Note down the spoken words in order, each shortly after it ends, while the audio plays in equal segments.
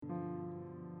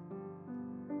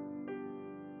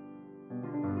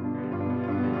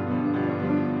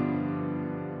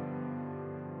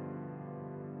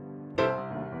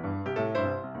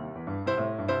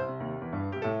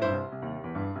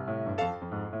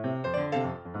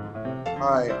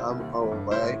Hi, I'm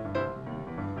away.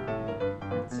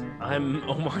 I'm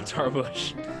Omar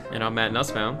Tarbush. And I'm Matt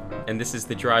Nussbaum, and this is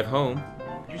The Drive Home.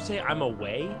 Did you say I'm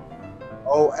away?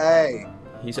 OA,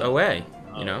 He's OA, you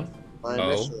Oh, know? my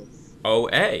Oh. initials.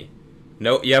 OA.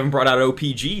 No, you haven't brought out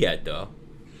OPG yet, though.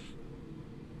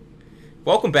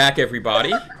 Welcome back,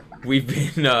 everybody. We've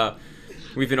been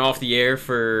off the air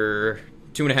for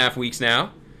 2.5 weeks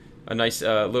now. A nice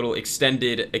little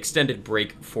extended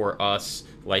break for us.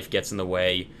 Life gets in the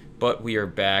way, but we are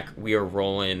back. We are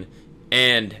rolling,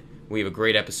 and we have a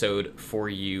great episode for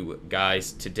you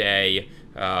guys today.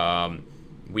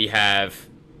 We have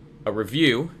a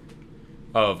review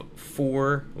of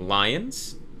Four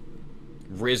Lions.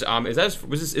 Riz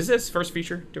is this his first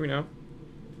feature? Do we know?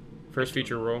 First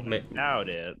feature role? doubt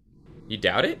it. You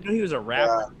doubt it? You know he was a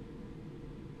rapper.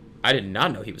 I did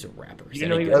not know he was a rapper. You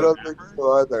know he was I a don't think rapper?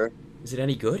 so either. Is it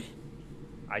any good?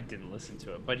 I didn't listen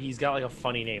to it, but he's got like a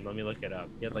funny name. Let me look it up.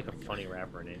 He had like a funny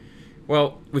rapper name.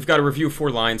 Well, we've got a review of Four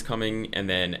Lions coming, and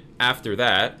then after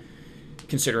that,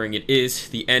 considering it is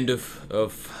the end of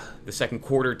the second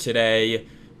quarter today,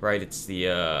 right? It's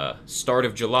the start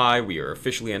of July. We are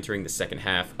officially entering the second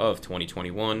half of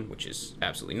 2021, which is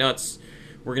absolutely nuts.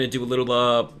 We're going to do a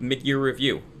little mid-year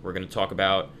review. We're going to talk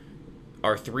about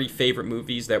our 3 favorite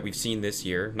movies that we've seen this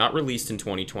year, not released in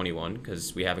 2021,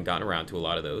 because we haven't gotten around to a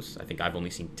lot of those. I think I've only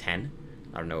seen 10.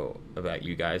 I don't know about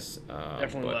you guys.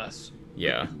 Definitely but, less.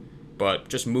 Yeah, but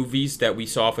just movies that we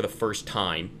saw for the first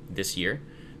time this year.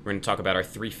 We're going to talk about our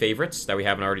 3 favorites that we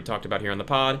haven't already talked about here on the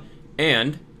pod,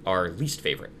 and our least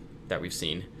favorite that we've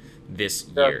seen this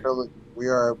year. We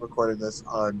are recording this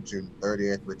on June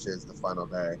 30th, which is the final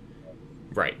day.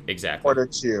 Right, exactly. Quarter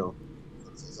 2.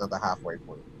 This is at the halfway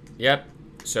point. Yep.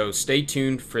 So stay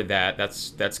tuned for that.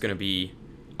 That's going to be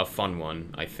a fun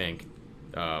one, I think.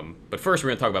 But first, we're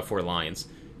going to talk about Four Lions.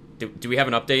 Do we have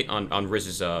an update on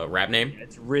Riz's rap name?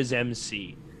 It's Riz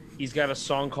MC. He's got a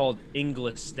song called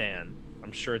Englistan.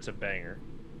 I'm sure it's a banger.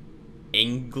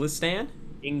 Englistan?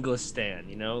 Englistan,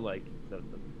 you know, like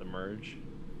the merge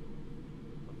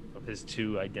of his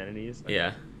two identities.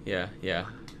 Yeah.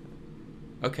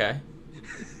 Okay.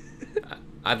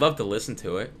 I'd love to listen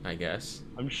to it, I guess.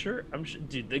 I'm sure,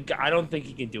 dude. The guy, I don't think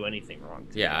he can do anything wrong.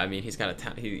 Yeah, I mean, he's got I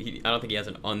don't think he has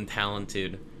an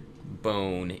untalented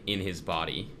bone in his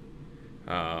body.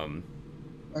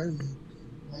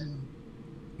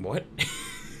 What?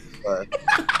 Sorry.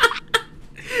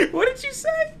 What did you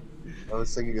say? I was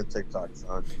singing a TikTok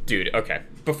song. Dude, okay.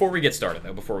 Before we get started,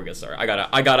 I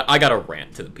gotta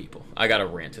rant to the people. I gotta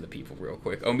rant to the people real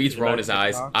quick. Omid's rolling his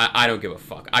eyes. I don't give a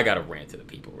fuck. I gotta rant to the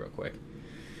people real quick.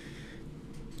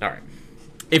 All right.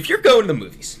 If you're going to the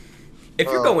movies, if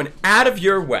you're going out of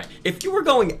your way, if you were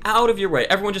going out of your way,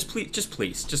 everyone just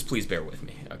please bear with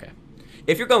me, okay?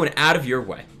 If you're going out of your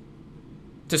way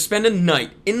to spend a night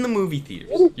in the movie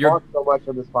theaters, We talk so much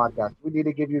on this podcast. We need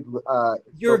to give you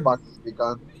soapbox to speak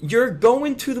on. You're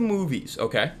going to the movies,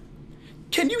 okay?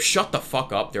 Can you shut the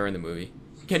fuck up during the movie?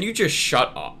 Can you just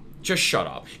shut up? Just shut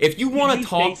up. If you want to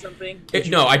talk, say something?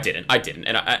 No, I didn't, and I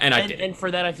didn't. And for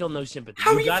that, I feel no sympathy.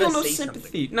 How do you gotta feel no say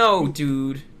sympathy? something. No,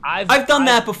 dude. I've done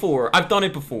that before. I've done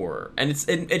it before, and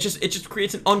it just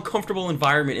creates an uncomfortable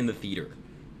environment in the theater.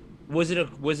 Was it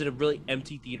a really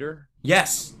empty theater?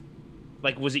 Yes.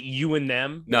 Like, was it you and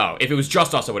them? No. If it was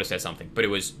just us, I would have said something. But it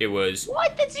was.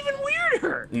 What? That's even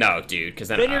weirder. No, dude. Because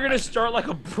then You're gonna start like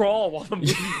a brawl while the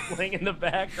movie's playing in the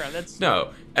background. That's no.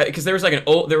 Because there was like an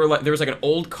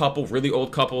old couple, really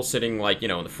old couple, sitting like in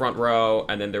the front row,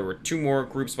 and then there were 2 more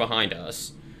groups behind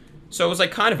us. So it was like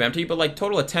kind of empty, but like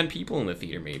total of 10 people in the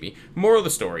theater maybe. Moral of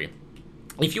the story: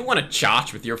 if you want to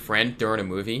chotch with your friend during a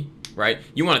movie, right?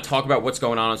 You want to talk about what's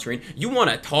going on screen. You want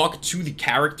to talk to the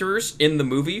characters in the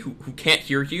movie who can't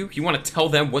hear you. You want to tell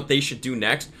them what they should do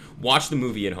next. Watch the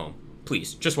movie at home.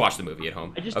 Please, just watch the movie at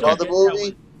home. I just No, don't the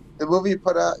movie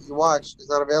you watch is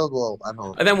not available at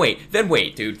home. And then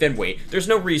wait, dude. There's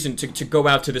no reason to go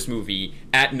out to this movie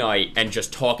at night and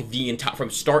just talk the entire, from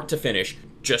start to finish,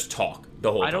 just talk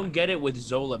the whole time. I don't get it with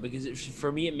Zola because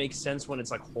for me it makes sense when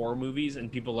it's like horror movies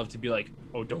and people love to be like,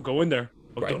 oh, don't go in there.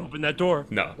 Oh, Right. don't open that door.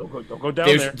 No. Don't go down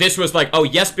there. This was like, oh,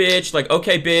 yes, bitch. Like,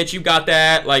 okay, bitch, you got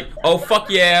that. Like, oh, fuck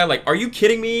yeah. Like, are you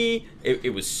kidding me?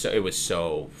 It was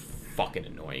so fucking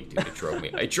annoying, dude. It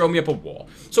drove me up a wall.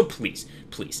 So please,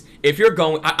 if you're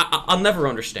going, I'll never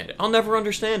understand it. I'll never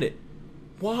understand it.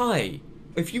 Why?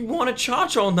 If you want to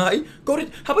chotch all night,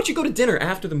 how about you go to dinner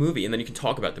after the movie and then you can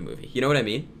talk about the movie? You know what I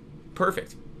mean?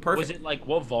 Perfect. Was it like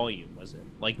what volume was it?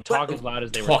 Like talk as loud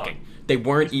as they were talking. They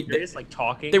weren't Like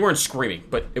talking. They weren't screaming,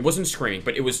 but it wasn't screaming,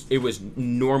 but it was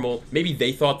normal. Maybe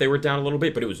they thought they were down a little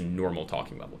bit, but it was normal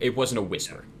talking level. It wasn't a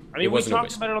whisper. I mean, we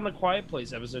talked about it on the Quiet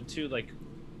Place episode too. Like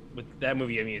with that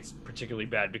movie, I mean, it's particularly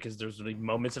bad because there's like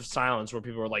moments of silence where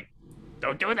people are like,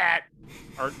 "Don't do that,"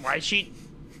 or "Why is she?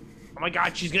 Oh my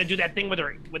God, she's gonna do that thing with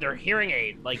her hearing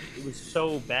aid." Like it was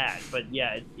so bad. But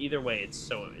yeah, either way, it's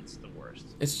the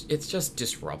worst. It's just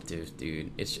disruptive,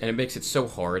 dude. And it makes it so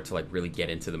hard to like really get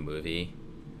into the movie.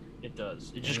 It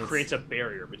does. It just creates a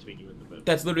barrier between you and the movie.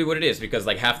 That's literally what it is, because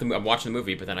like I'm watching the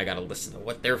movie, but then I gotta listen to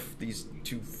what these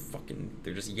two fucking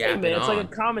they're just yapping man, it's on. like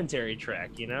a commentary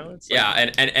track, you know? It's like,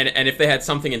 yeah, and if they had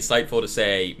something insightful to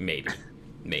say,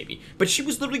 maybe. But she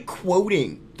was literally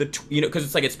quoting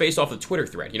because it's based off the Twitter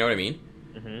thread. You know what I mean?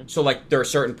 Mm-hmm. So like there are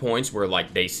certain points where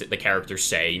like the characters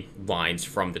say lines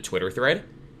from the Twitter thread,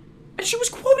 and she was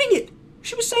quoting it.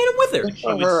 She was saying it with her. She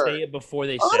would say it before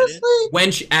they said it.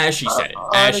 As she said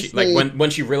it,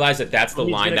 when she realized that that's the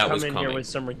line that was coming. Come in here with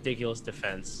some ridiculous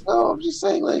defense. No, I'm just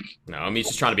saying No, I mean he's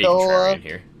just trying to be contrarian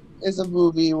here. Is a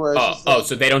movie where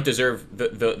so they don't deserve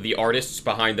the artists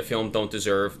behind the film don't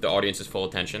deserve the audience's full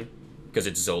attention because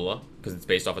it's Zola, because it's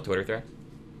based off a Twitter thread.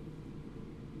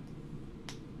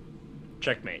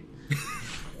 Checkmate.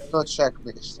 No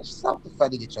checkmate. Stop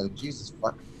defending each other. Jesus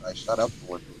fucking Christ! Shut up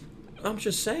for one. I'm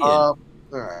just saying.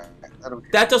 Alright, I don't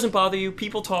care. That doesn't bother you?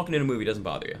 People talking in a movie doesn't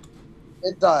bother you?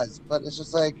 It does, but it's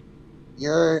just like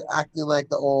you're acting like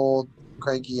the old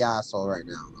cranky asshole right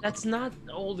now. That's not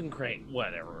old and cranky.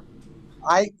 Whatever.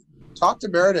 I talked to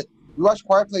Meredith. We watched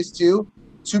Quiet Place 2.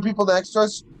 Two people next to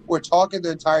us were talking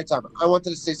the entire time. I wanted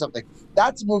to say something.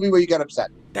 That's a movie where you get upset.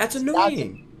 That's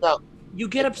annoying. You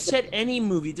get upset any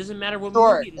movie. It doesn't matter what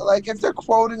Sure. movie it is. Like if they're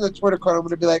quoting the Twitter quote, I'm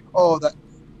gonna be like, oh, that.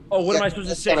 Oh, what am I supposed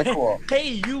to say? Cool.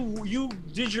 Hey, you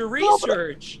did your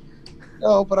research.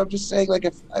 No, but I'm just saying, like,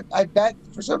 if I bet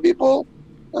for some people,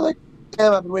 they're like,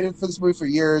 damn, I've been waiting for this movie for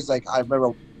years. Like, I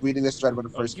remember reading this thread when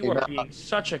it first came out. You are being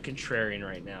such a contrarian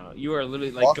right now. You are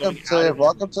literally like welcome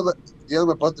to dealing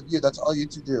with both of you. That's all you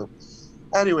two do.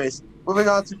 Anyways, moving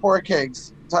on to Four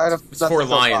Kings. Tired of it's Four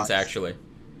Lions, actually.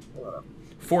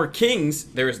 Four Kings.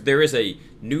 There is a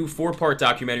new 4-part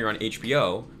documentary on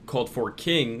HBO called Four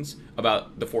Kings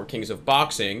about the Four Kings of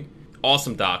boxing.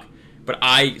 Awesome doc. But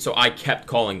I kept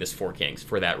calling this Four Kings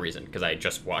for that reason, because I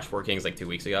just watched Four Kings like 2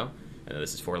 weeks ago, and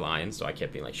this is Four Lions, so I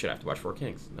kept being like, shit, I have to watch Four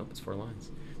Kings. Nope, it's Four Lions.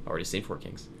 I've already seen Four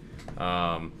Kings. But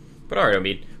alright,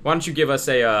 Omid, why don't you give us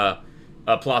a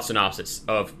plot synopsis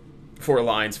of Four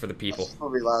Lions for the people? This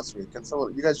movie last week.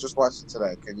 You guys just watched it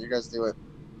today. Can you guys do it?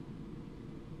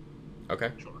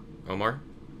 Okay. Sure. Omar?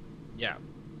 Yeah.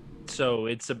 So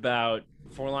it's about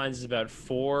Four Lions is about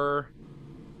 4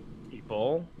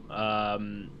 people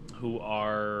who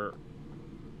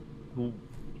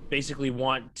basically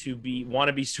want to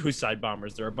be suicide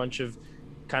bombers. They're a bunch of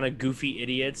kind of goofy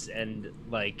idiots and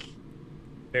like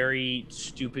very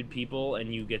stupid people,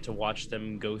 and you get to watch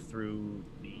them go through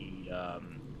the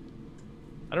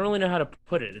I don't really know how to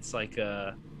put it. It's like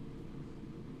it's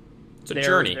a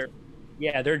journey.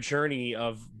 Their journey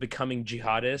of becoming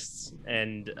jihadists,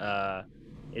 and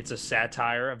it's a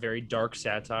satire, a very dark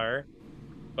satire,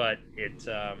 but it's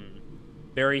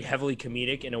very heavily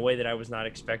comedic in a way that I was not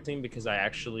expecting, because I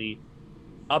actually,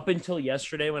 up until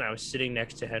yesterday when I was sitting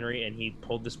next to Henry and he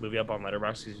pulled this movie up on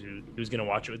Letterboxd because he was going to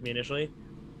watch it with me initially,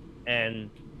 and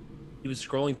he was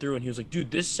scrolling through and he was like, dude,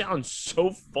 this sounds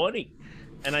so funny.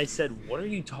 And I said, what are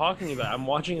you talking about? I'm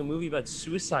watching a movie about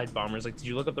suicide bombers. Like, did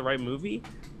you look up the right movie?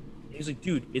 He was like,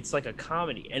 dude, it's like a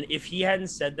comedy. And if he hadn't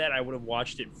said that, I would have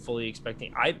watched it fully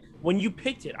expecting. When you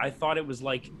picked it, I thought it was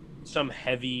like some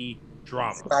heavy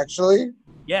drama. Actually?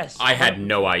 Yes. I had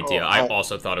no idea. I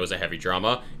also thought it was a heavy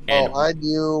drama. And I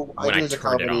knew it was a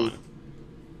comedy.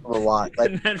 A lot.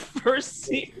 Like, and that first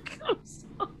scene comes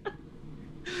on,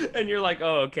 and you're like,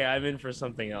 oh, okay, I'm in for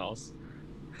something else.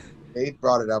 Nate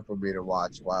brought it up for me to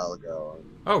watch a while ago.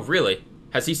 Oh, really?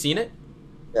 Has he seen it?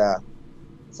 Yeah.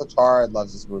 Satara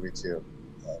loves this movie too.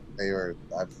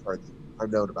 I've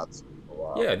known about this movie for a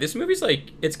while. Yeah, this movie's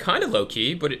like, it's kind of low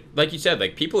key, but like you said,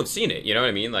 like people have seen it. You know what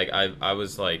I mean? Like I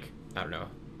was like, I don't know,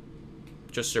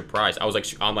 just surprised. I was like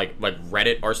on like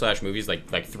Reddit r/movies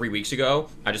like 3 weeks ago.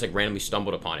 I just like randomly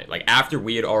stumbled upon it, like after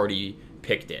we had already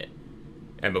picked it,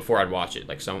 and before I'd watched it.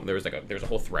 Like there was a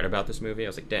whole thread about this movie. I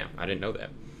was like, damn, I didn't know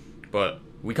that. But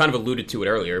we kind of alluded to it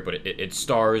earlier. But it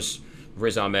stars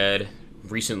Riz Ahmed,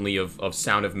 recently of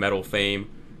Sound of Metal fame,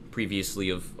 previously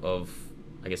of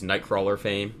I guess Nightcrawler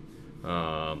fame.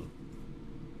 Got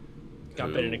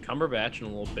Benedict Cumberbatch in a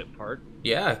little bit part.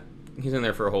 Yeah, He's in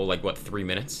there for a whole like what 3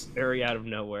 minutes? Very out of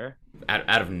nowhere.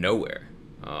 Out of nowhere.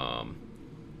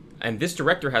 And this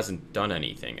director hasn't done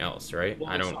anything else, right? Well,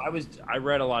 I don't. so I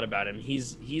read a lot about him.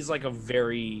 He's like a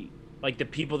very, like, the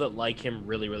people that like him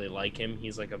really really like him.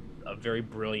 He's like a very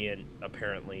brilliant,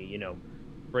 apparently,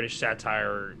 British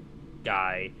satire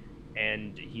guy,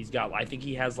 and he's got, I think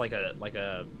he has like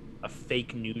a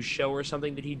fake news show or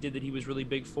something that he did that he was really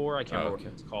big for. I can't remember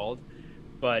what it's called,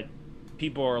 but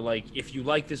people are like, if you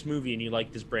like this movie and you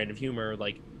like this brand of humor,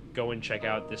 like, go and check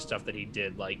out this stuff that he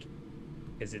did, like,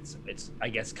 because it's I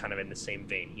guess kind of in the same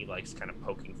vein. He likes kind of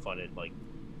poking fun at like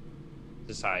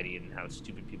society and how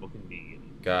stupid people can be.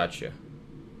 Gotcha.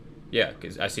 Yeah,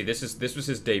 because I see this was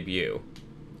his debut,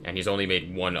 and he's only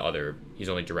directed one other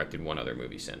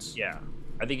movie since. Yeah,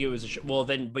 I think it was but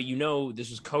this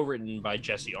was co-written by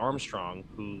Jesse Armstrong,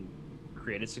 who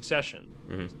created Succession.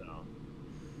 Mm-hmm. So,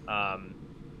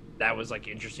 that was like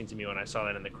interesting to me when I saw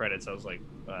that in the credits. I was like,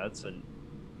 that's an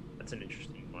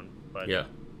interesting one. But yeah.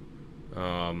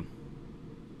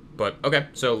 But okay,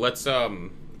 so let's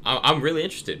I'm really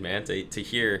interested, man, to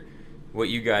hear what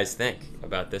you guys think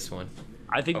about this one.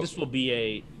 I think this will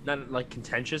be not like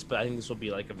contentious, but I think this will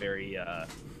be like a very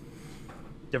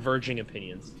diverging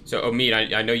opinions. So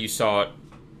Omid, I know you saw it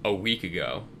a week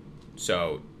ago,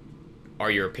 so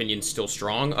are your opinions still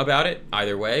strong about it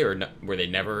either way, or were they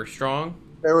never strong?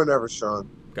 They were never strong.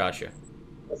 Gotcha.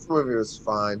 This movie was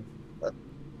fine. But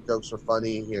jokes were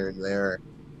funny here and there.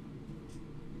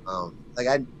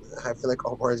 I feel like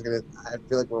Omar's gonna. I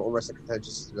feel like we're almost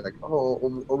contentious to be like,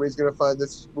 oh, Omar's gonna find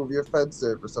this movie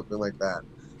offensive or something like that.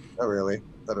 Not really.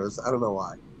 I thought it was. I don't know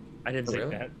why. I didn't think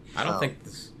Really? that. I don't No. think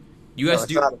this. You guys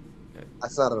do.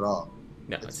 That's not at all.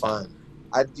 No, It's it's fine. not.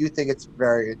 I do think it's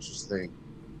very interesting.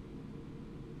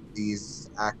 These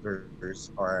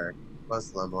actors are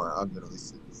Muslim or of Middle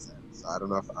Eastern descent. So I don't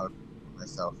know if I would put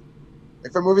myself.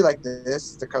 Like, for a movie like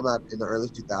this to come out in the early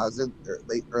 2000s or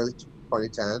early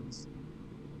 2010s.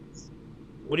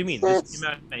 What do you mean? This came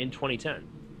out in 2010.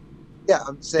 Yeah,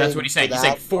 I'm saying That's what he's saying. for He's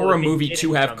saying that, for a it movie didn't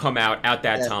to have come come out at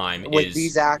that Yeah. time with is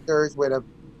these actors, with a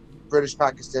British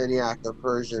Pakistani actor,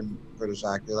 Persian British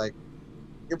actor, like,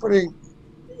 you're putting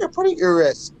your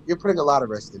risk. You're putting a lot of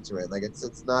risk into it. Like,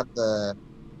 it's not the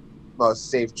most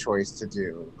safe choice to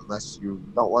do unless you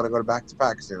don't want to go back to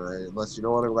Pakistan, right? Unless you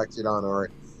don't want to go back to Iran, or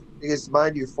because,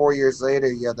 mind you, 4 years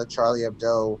later you had the Charlie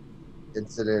Hebdo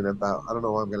incident about, I don't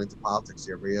know why I'm getting into politics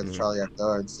here, but you had the Charlie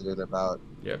Hebdo incident about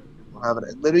Muhammad.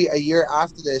 And literally a year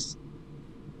after this,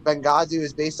 Benghazi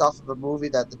was based off of a movie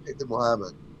that depicted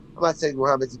Muhammad. I'm not saying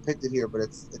Muhammad's depicted here, but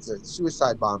it's a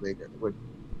suicide bombing with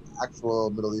actual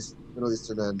Middle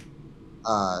Eastern and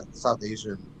South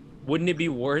Asian. Wouldn't it be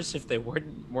worse if they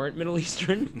weren't Middle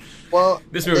Eastern? Well,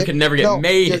 this movie could never get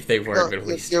made if they weren't Middle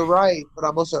Eastern. You're right, but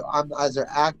I'm as an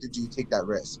actor, do you take that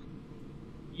risk?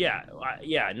 Yeah,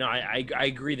 no, I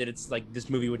agree that it's like this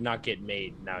movie would not get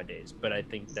made nowadays, but I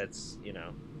think that's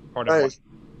part of Right.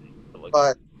 what.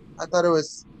 But I thought it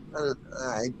was.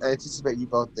 I anticipate you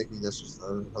both thinking this was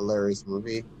a hilarious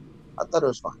movie. I thought it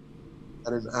was fun. I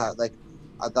didn't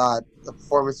I thought the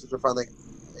performances were fun. Like,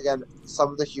 again, some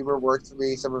of the humor worked for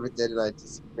me, some of it didn't. I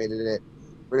anticipated it.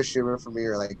 British humor for me,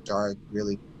 or like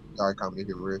really dark comedy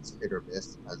humor, it's hit or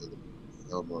miss as in the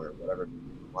film or whatever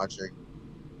you're watching.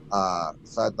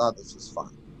 So I thought this was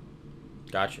fun.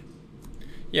 Gotcha.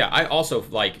 Yeah, I also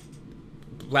like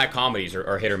black comedies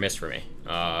are hit or miss for me.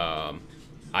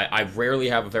 I rarely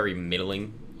have a very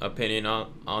middling opinion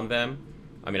on them.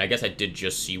 I mean, I guess I did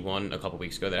just see one a couple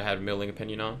weeks ago that I had a middling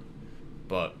opinion on,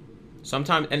 but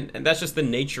sometimes, and that's just the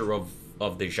nature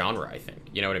of the genre, I think.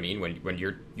 You know what I mean? When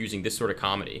you're using this sort of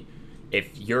comedy, if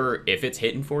it's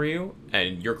hitting for you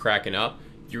and you're cracking up,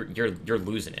 you're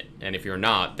losing it, and if you're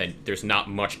not, then there's not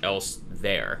much else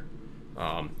there.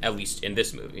 At least in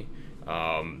this movie,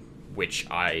 which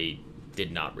I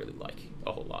did not really like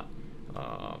a whole lot.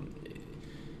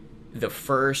 The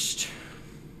first,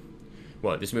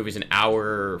 this movie's an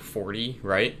hour 40,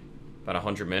 right? About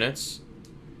 100 minutes.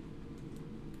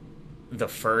 The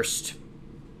first,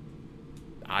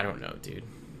 I don't know, dude.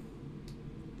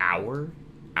 Hour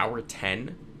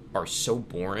 10 are so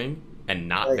boring and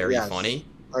not very funny.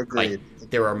 Agreed. Like,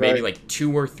 there are maybe like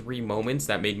 2 or 3 moments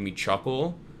that made me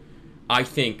chuckle. I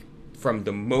think from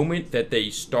the moment that they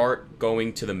start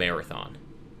going to the marathon,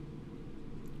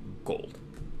 gold.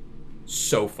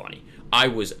 So funny. I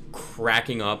was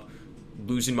cracking up,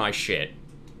 losing my shit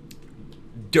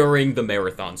during the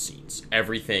marathon scenes.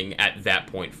 Everything at that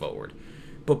point forward.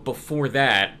 But before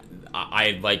that,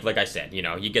 I like I said,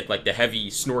 you get like the heavy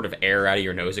snort of air out of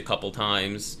your nose a couple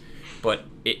times, but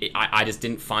I just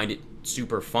didn't find it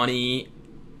super funny.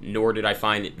 nor did I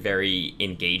find it very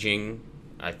engaging.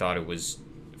 I thought it was,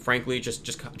 frankly,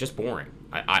 just boring.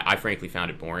 I frankly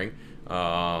found it boring.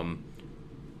 That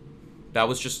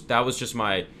was just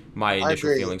my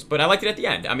initial feelings, but I liked it at the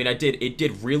end. I mean, it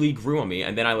did really grew on me,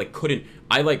 and then I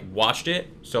watched it,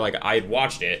 so like I had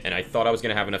watched it, and I thought I was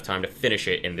gonna have enough time to finish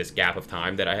it in this gap of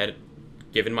time that I had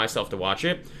given myself to watch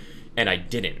it, and I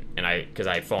didn't, because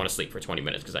I had fallen asleep for 20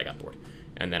 minutes because I got bored,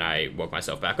 and then I woke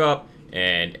myself back up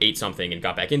and ate something and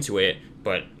got back into it,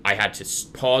 but I had to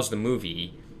pause the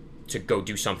movie to go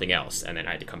do something else, and then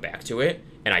I had to come back to it,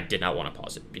 and I did not want to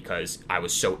pause it because I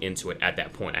was so into it at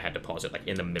that point. I had to pause it like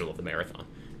in the middle of the marathon,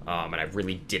 and I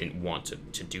really didn't want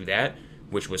to do that,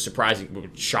 which was surprising,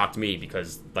 which shocked me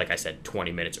because, like I said,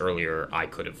 20 minutes earlier I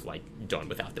could have like done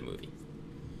without the movie.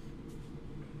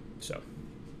 So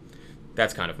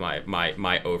that's kind of my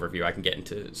overview. I can get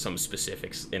into some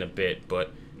specifics in a bit,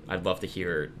 but I'd love to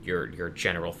hear your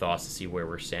general thoughts to see where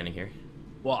we're standing here.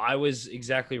 Well, I was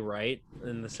exactly right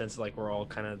in the sense like we're all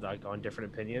kind of like on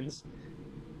different opinions,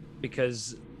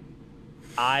 because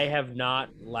I have not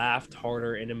laughed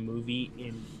harder in a movie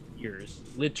in years,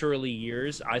 literally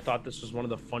years. I thought this was one of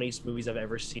the funniest movies I've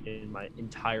ever seen in my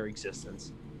entire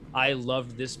existence. I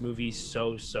loved this movie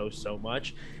so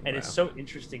much, and It's so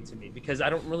interesting to me because I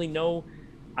don't really know.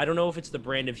 I don't know if it's the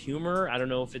brand of humor. I don't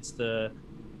know if it's the,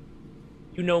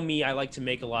 you know me, I like to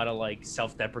make a lot of like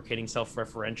self-deprecating,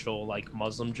 self-referential like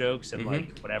Muslim jokes and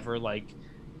like whatever. Like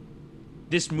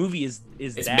this movie is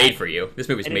it's made for you. This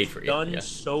movie's made for you. Done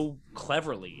so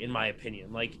cleverly, in my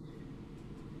opinion. Like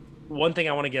one thing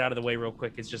I want to get out of the way real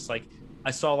quick is just like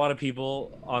I saw a lot of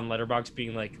people on Letterboxd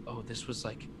being like, "Oh, this was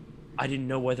like, I didn't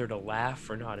know whether to laugh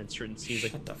or not in certain scenes.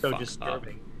 Like so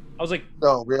disturbing." I was like,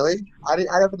 "No, really? I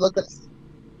haven't looked at.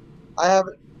 I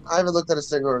haven't looked at a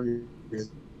single review."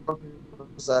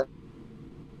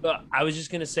 I was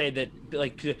just gonna say that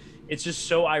like it's just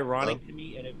so ironic to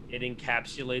me, and it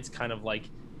encapsulates kind of like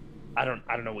I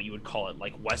don't know what you would call it,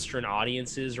 like Western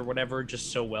audiences or whatever,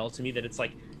 just so well to me that it's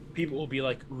like people will be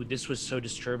like, "Ooh, this was so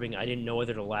disturbing. I didn't know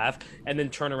whether to laugh," and then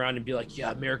turn around and be like,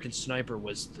 "Yeah, American Sniper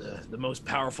was the most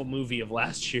powerful movie of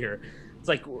last year." It's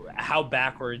like how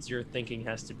backwards your thinking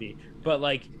has to be. But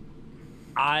like,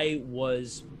 I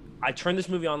turned this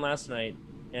movie on last night,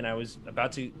 and I was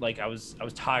about to like I was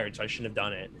tired, so I shouldn't have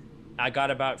done it. I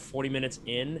got about 40 minutes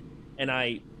in, and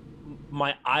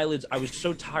my eyelids, I was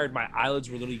so tired, my eyelids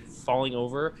were literally falling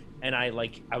over, and I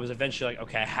was eventually like,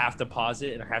 okay, I have to pause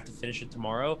it and I have to finish it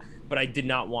tomorrow, but I did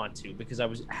not want to because I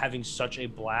was having such a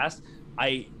blast.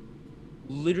 I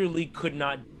literally could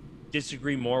not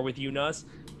disagree more with you, Nuss.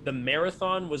 The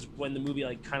marathon was when the movie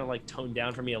like kind of like toned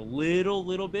down for me a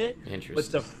little bit. Interesting.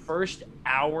 But the first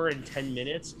hour and 10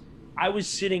 minutes, I was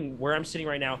sitting where I'm sitting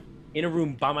right now in a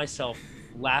room by myself,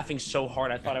 laughing so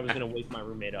hard I thought I was gonna wake my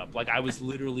roommate up. Like I was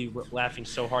literally laughing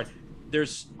so hard.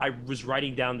 I was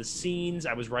writing down the scenes,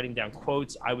 I was writing down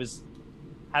quotes, I was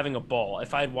having a ball.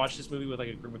 If I had watched this movie with like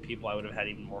a group of people, I would have had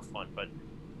even more fun. But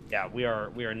yeah, we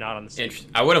are not on the same.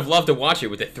 I would have loved to watch it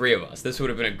with the three of us. This would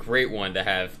have been a great one to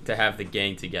have the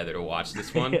gang together to watch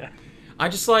this one. Yeah. I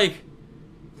just like.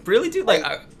 Really, dude? Like,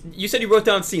 you said you wrote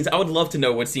down scenes. I would love to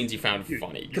know what scenes you found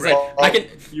funny. Because I can...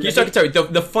 You start to tell you,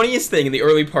 the funniest thing in the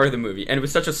early part of the movie, and it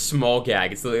was such a small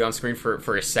gag, it's literally on screen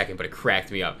for a second, but it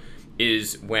cracked me up,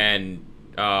 is when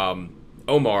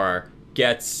Omar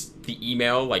gets the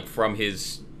email, like, from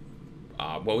his...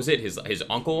 what was it? His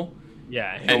uncle?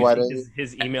 Yeah,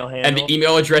 his email handle. And the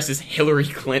email address is Hillary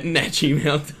Clinton at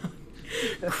Gmail.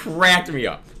 Cracked me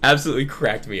up. Absolutely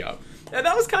cracked me up. And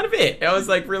that was kind of it. It was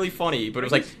like really funny, but it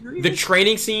was like the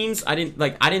training scenes. I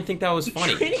didn't think that was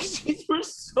funny. The training scenes were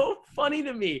so funny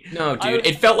to me. No, dude,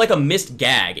 it felt like a missed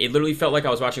gag. It literally felt like I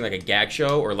was watching like a gag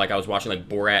show, or like I was watching like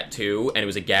Borat 2, and it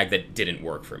was a gag that didn't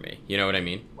work for me. You know what I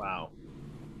mean? Wow.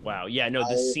 Yeah, no,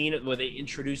 the scene where they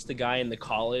introduced the guy in the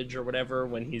college or whatever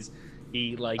when he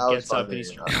gets up and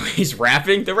he's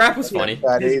rapping. The rap was funny.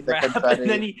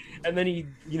 And then he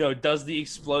does the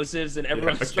explosives and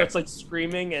everyone starts like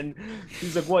screaming and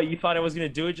he's like, "What? You thought I was gonna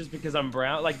do it just because I'm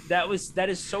brown?" Like that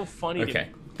is so funny. Okay,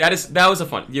 that was a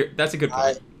fun. That's a good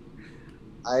point.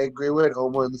 I agree with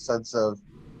Omar in the sense of,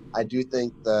 I do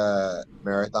think the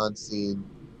marathon scene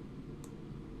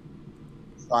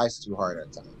tries too hard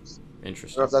at times.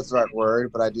 Interesting. I don't know if that's the right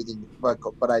word, but I do think,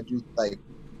 but I do like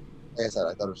I said,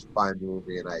 I thought it was a fine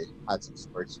movie, and I had some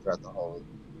spurts throughout the whole.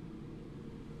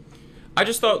 I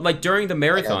just thought, like, during the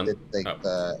marathon... I did think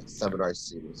the seminar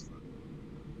scene was fun.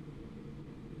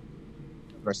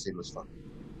 The seminar scene was fun.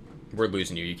 We're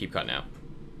losing you. You keep cutting out.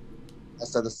 I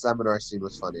said the seminar scene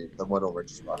was funny. The one over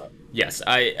just brought up. Yes,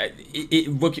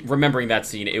 remembering that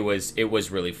scene, it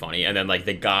was really funny. And then like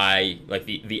the guy, like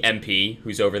the MP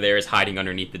who's over there is hiding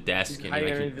underneath the desk, and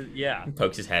he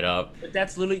pokes his head up. But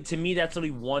that's literally, to me, that's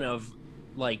literally one of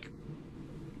like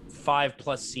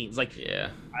 5+ scenes. Like, yeah,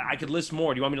 I could list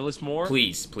more. Do you want me to list more?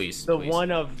 Please. The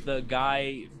one of the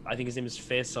guy, I think his name is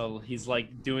Faisal. He's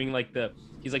like doing like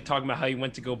he's like talking about how he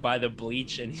went to go buy the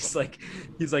bleach, and he's like,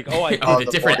 oh, the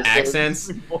different voices. accents.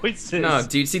 Voices. No,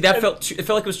 dude, see that it felt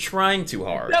like it was trying too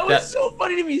hard. That was so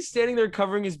funny to me. He's standing there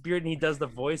covering his beard, and he does the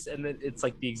voice, and then it's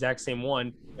like the exact same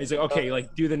one. And he's like, okay,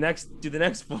 like do the next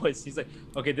voice. He's like,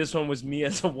 okay, this one was me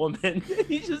as a woman.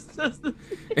 He just does the.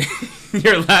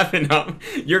 You're laughing up.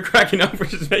 You're cracking up,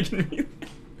 which is making me.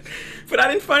 But I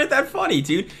didn't find it that funny,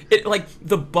 dude. It like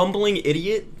the bumbling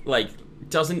idiot like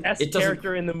doesn't. Best it doesn't.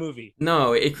 Character in the movie.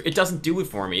 No, it doesn't do it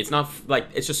for me. It's not like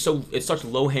it's just so. It's such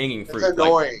low hanging fruit. It's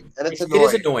annoying, like, and it's annoying. It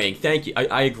is annoying. Thank you.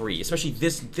 I agree. Especially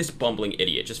this bumbling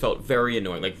idiot just felt very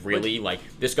annoying. Like really, like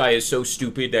this guy is so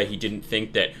stupid that he didn't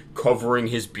think that covering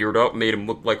his beard up made him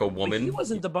look like a woman. But he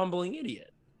wasn't the bumbling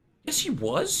idiot. Yes, he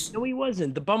was. No, he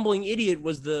wasn't. The bumbling idiot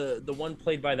was the one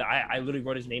played by I literally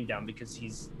wrote his name down because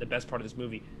he's the best part of this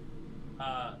movie.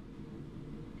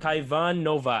 Kayvan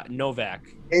Novak.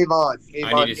 Avon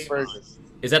Burgess.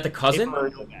 Is that the cousin?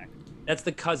 Kayvan Novak. That's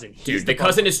the cousin. Dude, the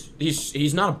cousin is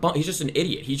he's not a he's just an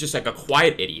idiot. He's just like a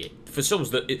quiet idiot. Fasil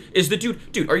is the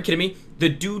dude. Dude, are you kidding me? The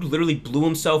dude literally blew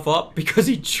himself up because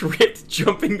he tripped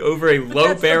jumping over a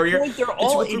low barrier. The point. They're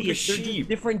all idiots. They're just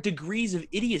different degrees of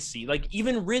idiocy. Like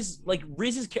even Riz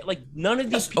is like none of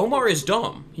these. People, Omar is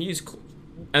dumb. He's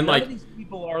and none like of these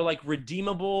people are like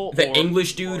redeemable. The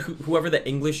English dude, whoever the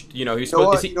English, he's You know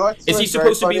supposed is he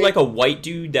supposed to be funny? like a white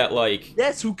dude that like?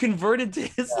 Yes, who converted to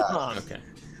Islam. Okay.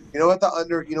 You know what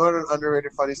an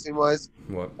underrated funny scene was?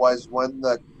 What? Was when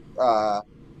the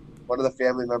one of the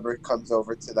family members comes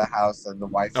over to the house and the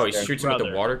wife. Oh, he shoots him with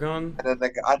the water gun. And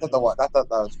then I thought that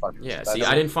was funny. Yeah. See,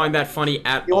 I didn't find that funny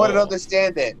at all. You wouldn't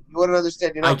understand it. You wouldn't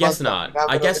understand. You're not I guess Muslim. not.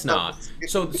 I guess not.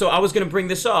 So I was gonna bring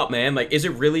this up, man. Like, is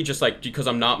it really just like because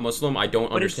I'm not Muslim, I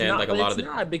don't understand like a lot of the.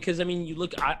 It's not because I mean, you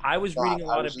look. I was reading a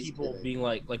lot of people being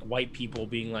like white people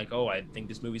being like, oh, I think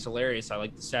this movie's hilarious. I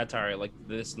like the satire. I like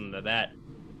this and that.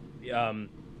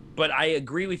 But I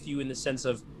agree with you in the sense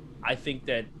of, I think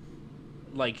that,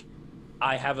 like,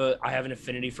 I have an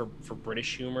affinity for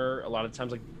British humor. A lot of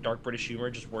times, like dark British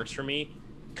humor just works for me.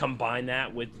 Combine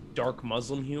that with dark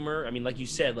Muslim humor. I mean, like you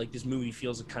said, like this movie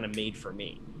feels kind of made for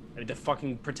me. I mean, the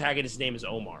fucking protagonist's name is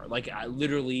Omar. Like, I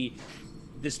literally,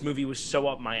 this movie was so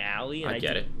up my alley, and I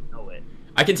get it. Didn't know it.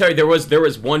 I can tell you there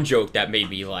was one joke that made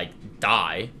me like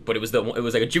die, but it was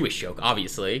like a Jewish joke,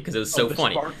 obviously, because it was so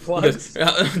funny. Spark plugs?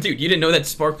 Because, dude, you didn't know that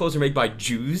spark plugs are made by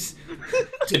Jews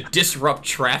to disrupt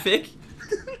traffic?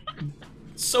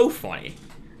 So funny,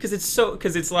 because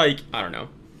it's like I don't know,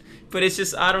 but it's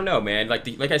just I don't know, man.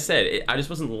 Like I said, I just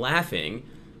wasn't laughing,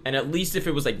 and at least if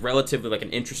it was like relatively like an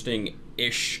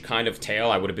interesting-ish kind of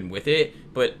tale, I would have been with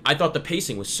it. But I thought the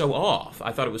pacing was so off.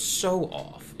 I thought it was so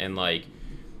off, and like.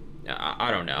 I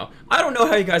don't know. I don't know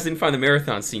how you guys didn't find the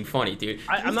marathon scene funny, dude.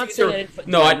 I'm not saying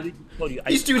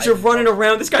these dudes are running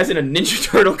around. This guy's in a Ninja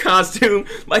Turtle costume.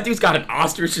 My dude's got an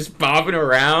ostrich just bobbing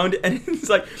around, and it's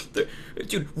like,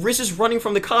 dude, Riz is running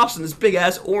from the cops in this big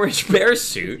ass orange bear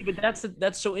suit. But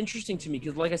that's so interesting to me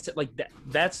because, like I said, like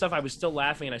that stuff I was still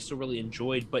laughing and I still really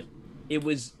enjoyed, but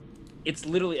it's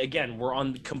literally, again, we're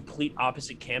on the complete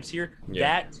opposite camps here. Yeah.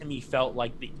 That to me felt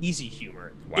like the easy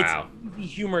humor. Wow. It's easy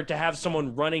humor to have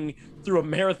someone running through a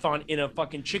marathon in a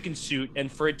fucking chicken suit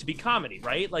and for it to be comedy,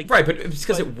 right? Like, right, but it's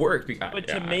because it worked.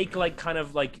 To make like kind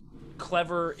of like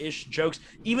clever-ish jokes,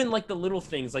 even like the little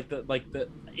things,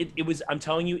 it was. I'm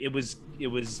telling you, it was.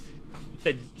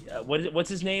 What's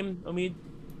his name? Omid?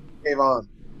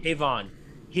 Avon.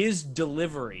 His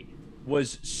delivery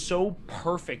was so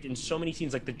perfect in so many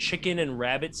scenes, like the chicken and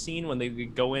rabbit scene when they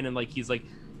go in and like he's like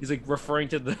referring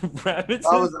to the rabbits.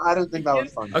 I don't think that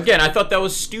was funny. Again, I thought that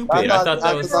was stupid. I thought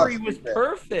that delivery was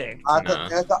perfect. I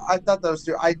thought that was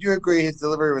stupid. I do agree his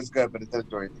delivery was good, but it didn't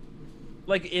do anything.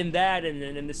 Like in that, and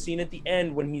then in the scene at the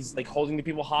end when he's like holding the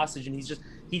people hostage, and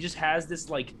he just has this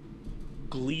like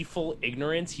gleeful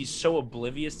ignorance. He's so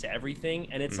oblivious to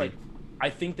everything, and it's like. I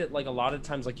think that like a lot of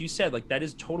times, like you said, like that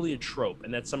is totally a trope,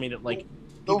 and that's something that like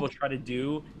people try to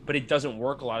do, but it doesn't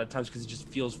work a lot of times because it just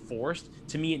feels forced.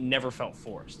 To me, it never felt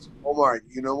forced. Omar,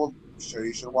 you know what show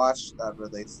you should watch that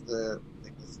relates to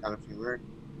like this kind of humor?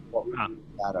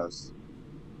 Shadows.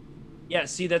 Yeah,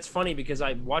 see, that's funny because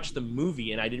I watched the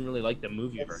movie and I didn't really like the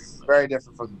movie very much. Very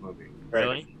different from the movie.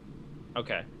 Really?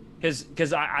 Okay.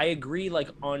 Because I agree, like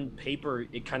on paper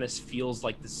it kind of feels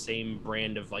like the same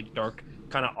brand of like dark,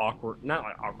 kind of awkward, not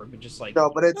like awkward, but just like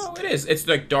No, but it's No, it is. It's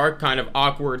like dark, kind of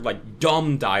awkward, like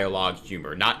dumb dialogue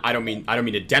humor. Not, I don't mean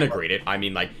to denigrate it. I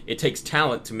mean like it takes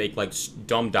talent to make like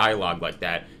dumb dialogue like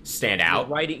that stand out.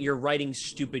 you're writing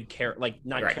stupid like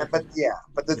not Right. characters.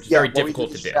 but the Which is very what we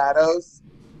difficult do to in do. Shadows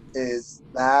is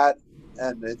that,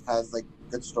 and it has like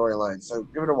good storyline. So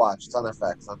give it a watch. It's on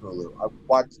FX on Hulu. I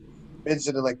watched binged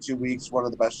it in like 2 weeks. One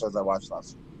of the best shows I watched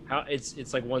last year. How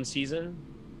it's like one season,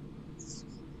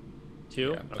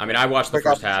 two. Yeah. Okay. I mean, I watched the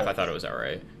Quick first half. I episode. thought it was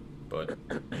alright, but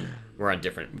we're on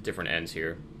different ends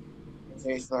here.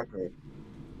 It's not great.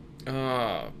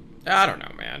 I don't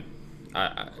know, man.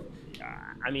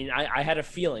 I mean, I had a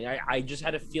feeling. I just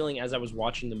had a feeling as I was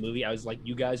watching the movie. I was like,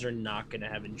 you guys are not gonna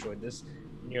have enjoyed this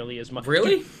nearly as much.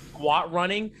 Really? Dude, squat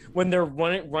running when they're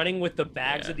running with the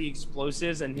bags Yeah. of the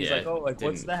explosives, and he's Yeah, like, oh, like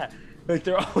what's didn't- that? Like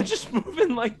they're all just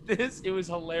moving like this. It was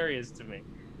hilarious to me.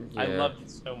 I Yeah. loved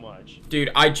it so much. Dude,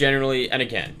 I generally, and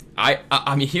again,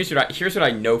 I mean, here's what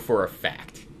I know for a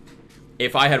fact.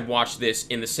 If I had watched this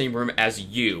in the same room as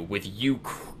you, with you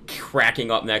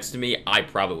cracking up next to me, I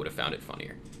probably would have found it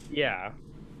funnier. Yeah,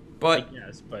 But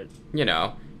yes, but you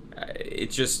know,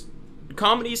 it's just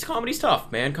comedy's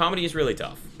tough, man. Comedy is really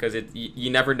tough because you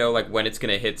never know like when it's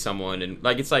gonna hit someone, and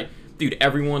like it's like, dude,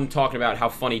 everyone talking about how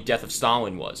funny Death of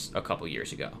Stalin was a couple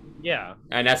years ago, yeah,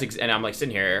 and and I'm like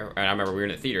sitting here, and I remember we were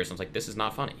in the theater, so I was like, this is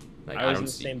not funny. Like I was in don't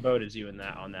the see same boat as you on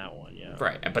that one. Yeah,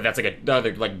 right, but that's like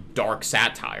another like dark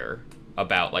satire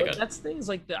about like But a that's things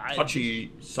like the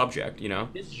touchy subject, you know.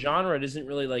 this genre doesn't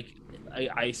really like.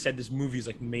 I said this movie is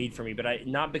like made for me, but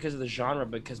not because of the genre,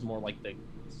 because more like the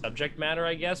subject matter,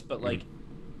 I guess. But like,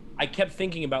 I kept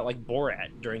thinking about like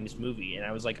Borat during this movie, and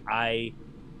I was like,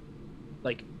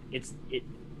 like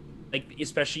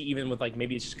especially even with like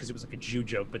maybe it's just because it was like a Jew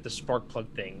joke, but the spark plug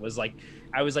thing was like,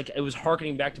 I was like, it was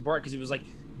harkening back to Borat because it was like,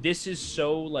 this is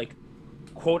so like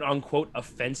quote unquote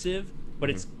offensive, but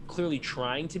it's clearly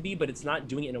trying to be, but it's not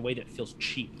doing it in a way that feels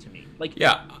cheap to me. Like,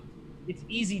 Yeah, it's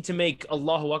easy to make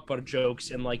Allahu Akbar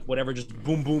jokes and like whatever, just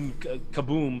boom boom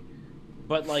kaboom,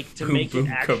 but like to boom, make boom,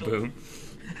 it actually kaboom.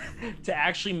 to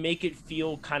actually make it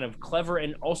feel kind of clever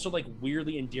and also like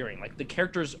weirdly endearing. Like the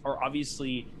characters are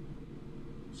obviously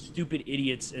stupid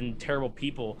idiots and terrible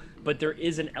people, but there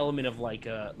is an element of like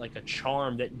a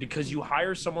charm that, because you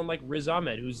hire someone like Riz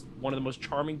Ahmed, who's one of the most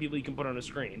charming people you can put on a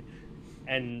screen,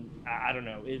 and I don't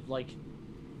know, it like,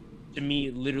 to me,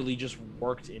 it literally just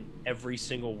worked in every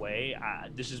single way.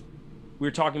 We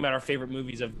were talking about our favorite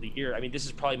movies of the year. I mean, this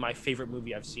is probably my favorite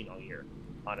movie I've seen all year,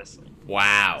 honestly.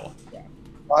 Wow,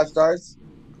 5 stars.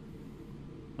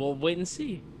 We'll wait and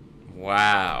see.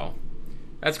 wow,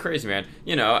 that's crazy, man.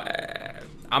 You know,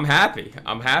 I'm happy.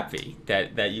 I'm happy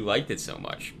that you liked it so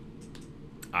much.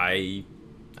 I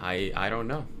don't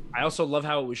know. I also love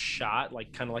how it was shot,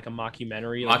 like kind of like a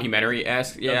mockumentary. Like,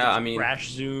 Mockumentary-esque. does Yeah, these I mean,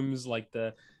 crash zooms, like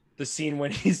the scene when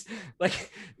he's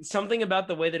like, something about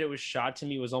the way that it was shot to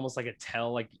me was almost like a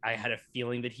tell. Like I had a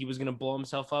feeling that he was gonna blow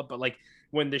himself up, but like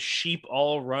when the sheep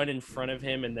all run in front of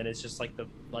him and then it's just like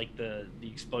the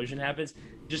explosion happens,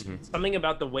 just something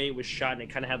about the way it was shot, and it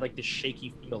kind of had like this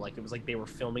shaky feel, like it was like they were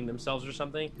filming themselves or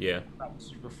something. yeah. That was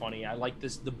super funny. I like the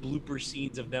blooper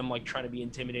scenes of them like trying to be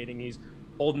intimidating. He's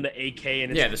holding the AK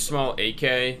and it's Yeah, the small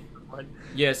AK.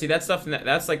 Yeah, see that stuff.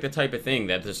 That's like the type of thing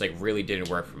that just like really didn't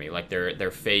work for me. Like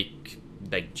their fake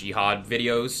like jihad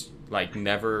videos like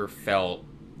never felt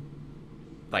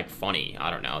like funny. I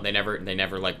don't know. They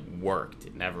never like worked.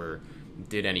 It never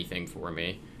did anything for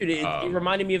me. Dude, it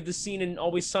reminded me of the scene in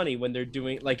Always Sunny when they're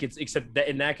doing like, it's, except that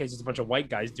in that case it's a bunch of white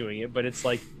guys doing it, but it's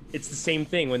like it's the same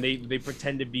thing when they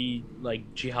pretend to be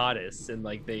like jihadists and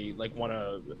like they like want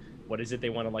to, what is it, they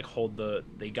want to like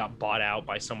they got bought out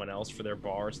by someone else for their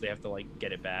bar, so they have to like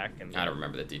get it back. And I don't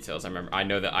remember the details. I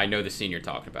know the scene you're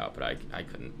talking about, but I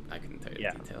couldn't tell you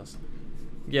the details.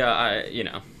 Yeah, you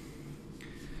know.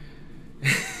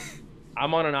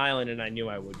 I'm on an island and I knew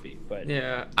I would be, but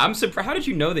Yeah, I'm surprised. How did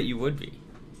you know that you would be?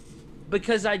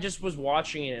 because I just was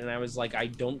watching it and I was like, I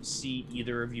don't see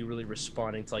either of you really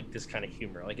responding to like this kind of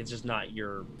humor. Like it's just not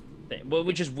your thing. Well,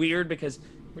 which is weird because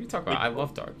What are you talking about? I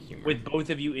love dark humor. with both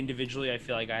of you individually, I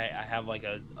feel like I have like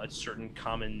a certain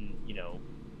common,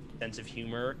 sense of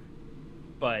humor,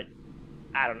 but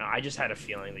I don't know. I just had a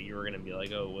feeling that you were gonna be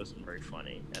like, oh, it wasn't very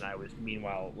funny, and I was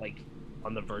meanwhile like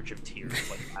on the verge of tears,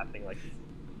 like laughing like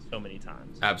so many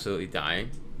times. Absolutely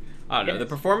dying. I don't know. Yes. The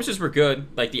performances were good.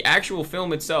 Like the actual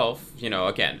film itself,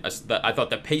 again, I thought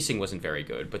the pacing wasn't very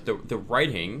good, but the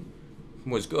writing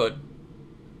was good.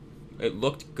 It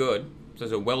looked good. So it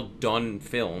was a well done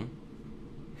film.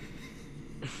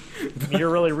 You're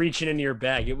really reaching into your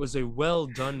bag. It was a well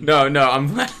done. No,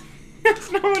 I'm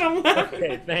that's not what I'm laughing.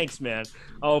 Okay, thanks, man.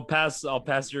 I'll pass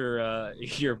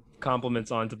your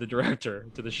compliments on to the director,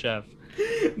 to the chef.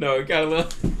 No, it got a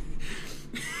little.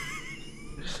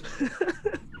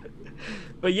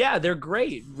 But yeah, they're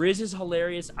great. Riz is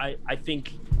hilarious. I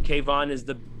think Kayvon is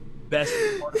the best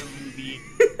part of the movie.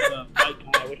 The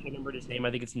white guy, I wish I remembered his name.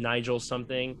 I think it's Nigel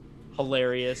something.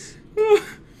 Hilarious.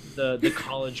 The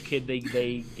college kid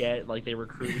they get, like, they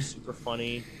recruit, is super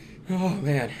funny. Oh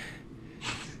man.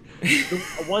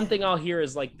 One thing I'll hear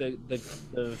is like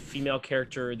the female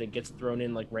character that gets thrown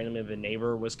in like randomly of a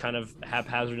neighbor was kind of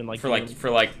haphazard and like for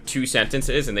like 2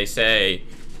 sentences, and they say,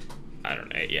 I don't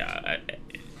know, yeah,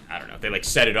 I don't know. They like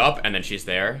set it up, and then she's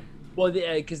there. Well,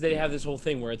 because they have this whole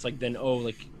thing where it's like, then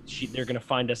they're gonna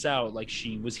find us out, like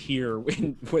she was here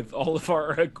with all of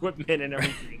our equipment and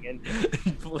everything, and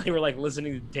they were like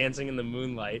listening to Dancing in the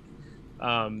Moonlight,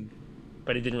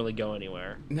 but it didn't really go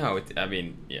anywhere. No, I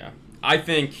mean, yeah, I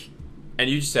think, and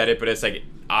you said it, but it's like,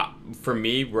 for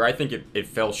me, where I think it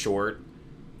fell short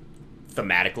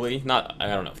thematically. I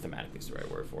don't know if thematically is the right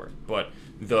word for it, but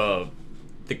the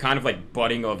kind of like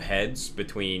butting of heads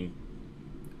between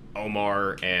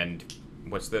Omar and who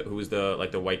was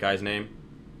the white guy's name?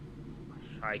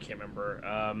 I can't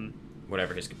remember.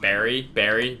 Whatever his Barry.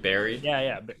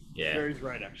 Yeah. Yeah. Barry's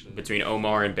right, actually. Between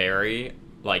Omar and Barry,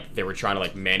 like they were trying to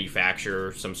like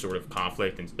manufacture some sort of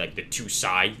conflict and like the two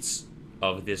sides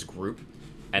of this group,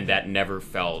 and that never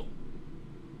felt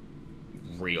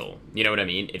real. You know what I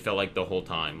mean? It felt like the whole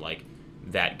time like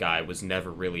that guy was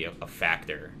never really a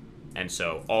factor, and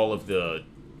so all of the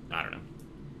I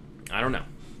don't know,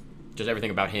 just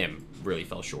everything about him really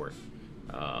fell short.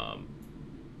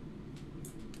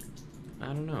 I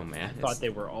don't know, man. I thought they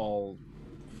were all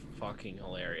fucking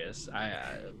hilarious.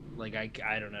 I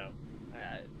don't know.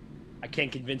 I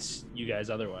can't convince you guys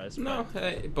otherwise. No,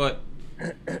 but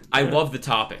I love the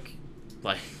topic.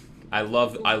 Like,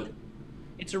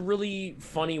 It's a really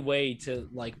funny way to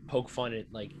like poke fun at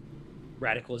like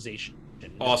radicalization.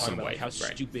 And awesome about, way. Like, how right.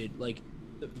 stupid like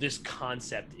this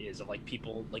concept is of like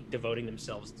people like devoting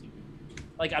themselves to.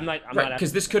 Like I'm not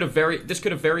because this could have very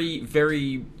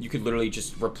you could literally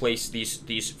just replace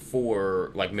these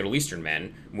 4 like Middle Eastern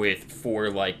men with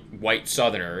 4 like white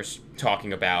Southerners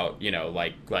talking about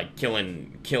like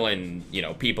killing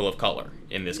people of color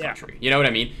in this country. You know what I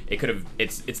mean? It could have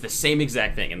it's the same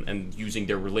exact thing, and using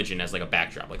their religion as like a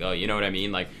backdrop. Like, oh, you know what I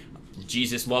mean? Like,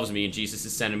 Jesus loves me and Jesus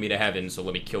is sending me to heaven, so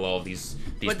let me kill all of these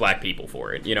black people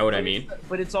for it. You know what I mean?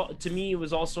 But it's all, to me, it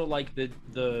was also like the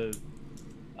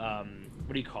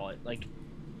what do you call it? Like,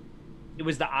 it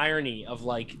was the irony of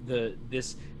like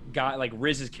this guy, like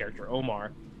Riz's character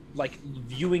Omar, like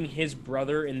viewing his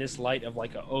brother in this light of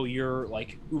like, oh, you're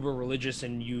like uber religious,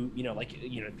 and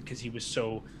because he was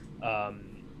so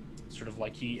sort of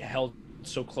like he held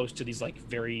so close to these like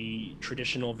very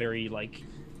traditional, very like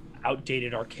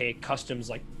outdated, archaic customs,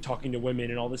 like talking to women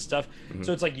and all this stuff. Mm-hmm.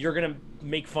 So it's like you're gonna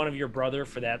make fun of your brother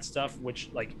for that stuff, which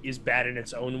like is bad in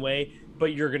its own way,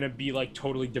 but you're gonna be like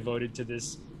totally devoted to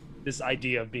this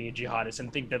idea of being a jihadist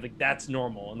and think that like that's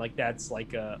normal and like that's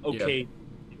like okay,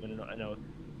 I know,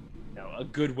 a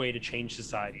good way to change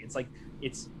society. It's like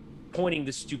it's pointing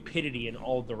the stupidity in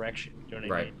all directions. You know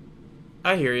what I mean?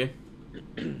 I hear you.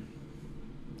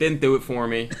 Didn't do it for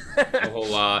me a whole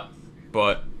lot,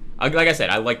 but like I said,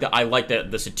 I like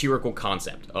the satirical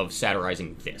concept of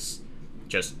satirizing this.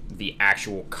 Just the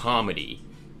actual comedy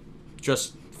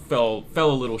just fell a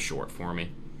little short for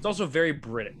me. It's also very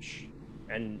British,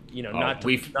 and not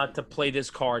to play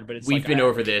this card, but we've been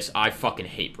over this. I fucking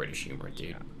hate British humor, dude.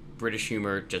 Yeah. British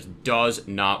humor just does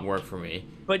not work for me.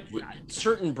 But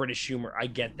certain British humor, I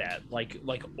get that. Like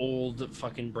old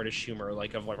fucking British humor,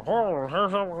 like of like.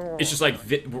 It's just like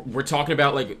we're talking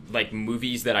about like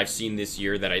movies that I've seen this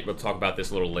year that we'll talk about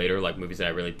this a little later. Like movies that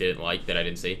I really didn't like that I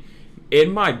didn't see.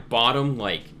 In my bottom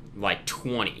like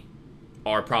 20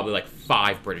 are probably like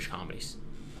 5 British comedies.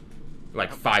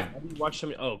 Like 5. Have you watched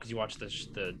some? Oh, because you watched the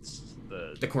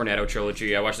Cornetto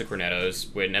trilogy. I watched the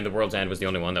Cornettos, and The World's End was the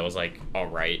only one that was like all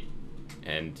right,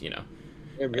 and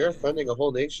Damn, you're offending a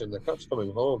whole nation. The cup's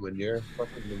coming home, and you're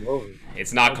fucking them over.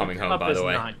 It's not coming home, by the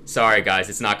way. Sorry, guys,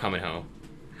 it's not coming home.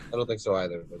 I don't think so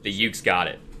either. The Ukes got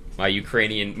it. My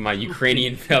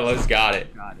Ukrainian fellows got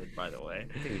it. Got it, by the way.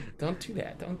 Dude, don't do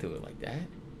that. Don't do it like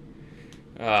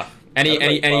that.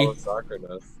 Any soccer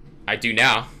does. I do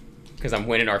now, because I'm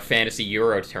winning our fantasy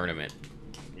Euro tournament.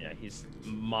 Yeah, he's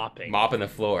mopping the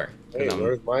floor. Hey,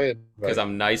 where's my invite? Because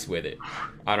I'm nice with it.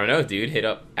 I don't know, dude. Hit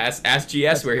up ask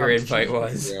GS where your invite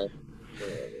was.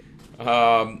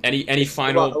 Any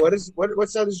final? What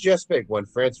sound does Jess pick? When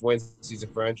France wins, he's a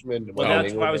Frenchman. Well, When that's why I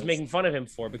England was wins? making fun of him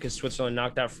for, because Switzerland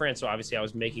knocked out France. So obviously, I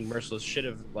was making merciless shit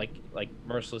of like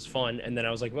merciless fun. And then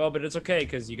I was like, well, but it's okay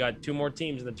because you got two more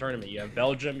teams in the tournament. You have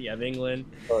Belgium, you have England.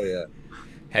 Oh yeah.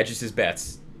 Hedges his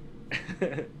bets.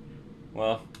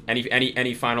 Well,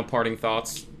 any final parting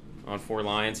thoughts on Four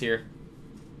Lions here?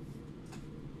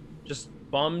 Just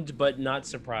bummed, but not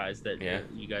surprised that Yeah.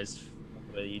 you guys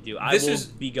what you do. I This will is-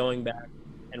 be going back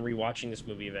and rewatching this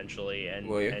movie eventually, and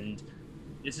Will you? and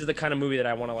this is the kind of movie that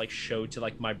I want to like show to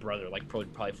like my brother. Like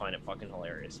probably find it fucking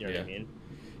hilarious. You know what I mean?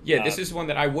 Yeah, this is one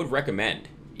that I would recommend,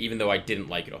 even though I didn't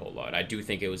like it a whole lot. I do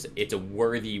think it's a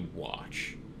worthy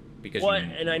watch. Because Well, you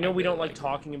and I know might we don't really like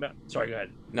talking about. Sorry, go ahead.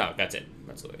 No, that's it.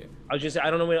 That's it. I was just I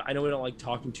don't know. I know we don't like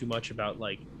talking too much about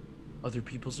like other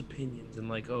people's opinions and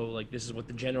like, oh, like this is what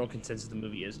the general consensus of the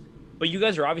movie is. But you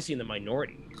guys are obviously in the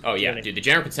minority. Oh You yeah, know what I dude. The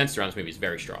general consensus around this movie is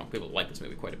very strong. People like this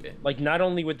movie quite a bit. Like not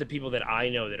only with the people that I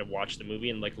know that have watched the movie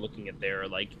and like looking at their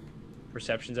like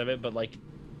perceptions of it, but like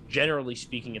generally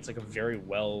speaking, it's like a very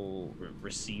well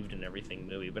received and everything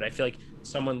movie. But I feel like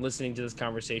someone listening to this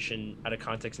conversation out of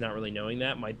context, not really knowing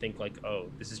that, might think like, oh,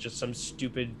 this is just some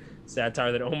stupid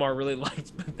satire that Omar really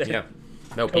liked. But then Yeah.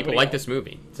 No, people nobody like else. this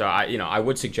movie, so I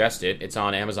would suggest it. It's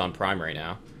on Amazon Prime right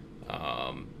now,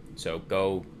 so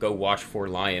go watch Four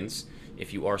Lions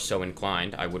if you are so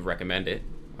inclined. I would recommend it.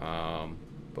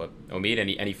 But Omid,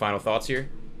 any final thoughts here?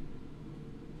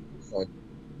 Fine.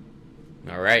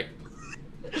 All right.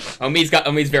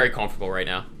 Omid's very comfortable right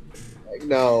now.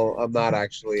 No, I'm not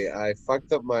actually. I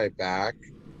fucked up my back.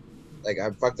 Like I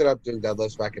fucked it up doing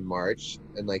deadlifts back in March,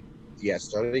 and like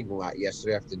starting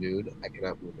yesterday afternoon, I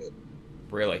cannot move it.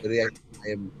 Really, Literally,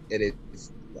 I am. It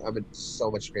is. I'm in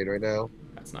so much pain right now.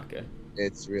 that's not good.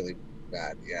 It's really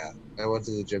bad. Yeah, I went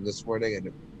to the gym this morning and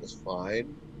it was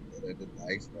fine, and I did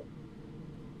legs, but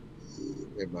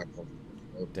I'm not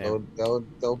comfortable. Damn.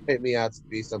 Don't paint me out to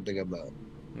be something I'm not.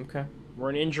 Okay. We're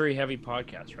an injury heavy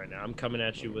podcast right now. I'm coming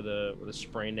at you with a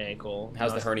sprained ankle.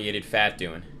 How's the herniated fat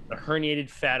doing? The herniated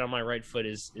fat on my right foot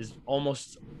is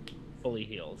almost fully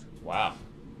healed. Wow.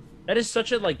 That is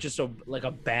such a like just a like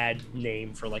a bad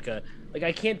name for like a like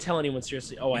I can't tell anyone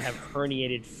seriously, oh, I have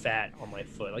herniated fat on my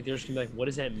foot. Like they're just gonna be like, what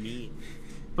does that mean?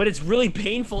 But it's really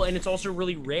painful and it's also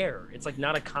really rare. It's like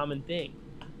not a common thing.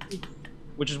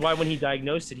 Which is why when he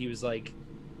diagnosed it, he was like,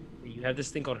 you have this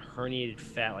thing called herniated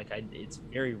fat. Like it's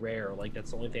very rare. Like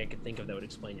that's the only thing I could think of that would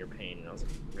explain your pain. And I was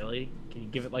like, really? Can you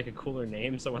give it like a cooler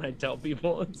name? So when I tell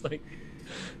people, it's like,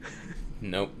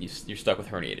 Nope, you're stuck with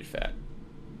herniated fat.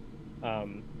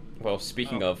 Well,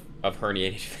 speaking of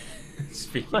herniated fat,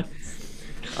 speaking,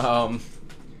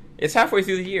 it's halfway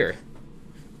through the year.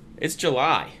 It's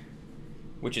July,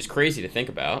 which is crazy to think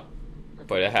about,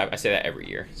 but I say that every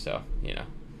year, so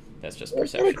that's just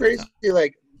It's kind perception. of crazy.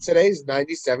 Like today's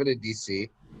 97 in DC.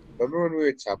 Remember when we were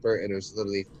in Tupper and it was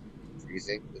literally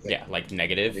freezing? It was like Yeah, like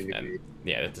negative, 20 and degrees.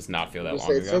 yeah, that does not feel that It's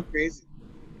long so ago. crazy.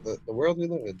 The world we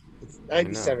live in. It's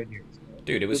 97 years.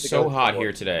 Dude, it was Feels so like I hot was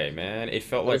here today, man. It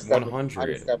felt I like stepped- I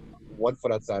 100. stepped 1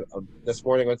 foot outside. This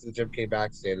morning I went to the gym, came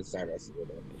back, stayed inside rest of the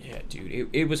day. Yeah, dude,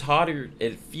 it was hotter.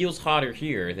 It feels hotter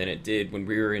here than it did when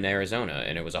we were in Arizona,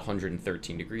 and it was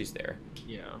 113 degrees there.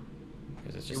 yeah,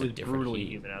 Because it's it just was a different brutally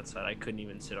heat. humid outside. I couldn't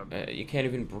even sit on. You can't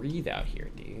even breathe out here,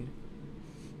 dude.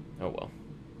 Oh well.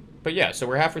 But yeah, so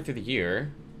we're halfway through the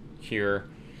year here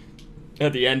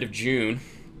at the end of June,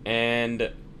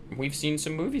 and we've seen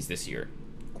some movies this year.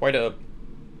 Quite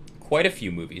a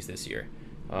few movies this year.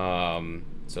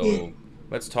 So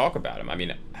let's talk about them. I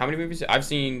mean, how many movies I've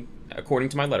seen? According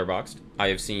to my Letterboxd, I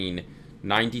have seen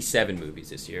 97 movies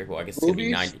this year. Well, I guess it's gonna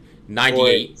be Movies?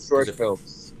 98. Or short There's a-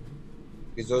 films.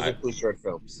 Because those I- include short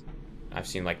films. I've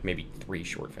seen like maybe 3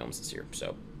 short films this year,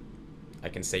 so I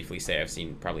can safely say I've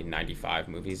seen probably 95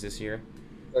 movies this year.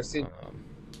 I've seen Um,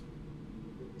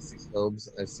 6 films.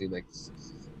 I've seen like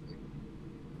 6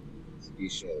 TV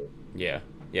shows. yeah.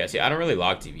 See, I don't really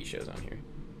log TV shows on here.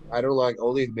 I don't like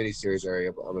only miniseries are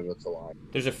I'm able to log.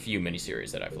 There's a few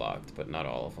miniseries that I've logged, but not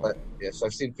all of them. But yeah, so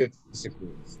I've seen 56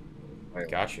 movies.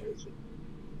 Gotcha.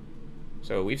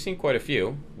 So we've seen quite a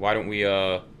few. Why don't we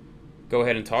go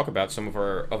ahead and talk about some of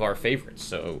our favorites?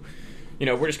 So,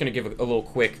 we're just gonna give a little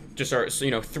quick, just our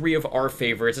 3 of our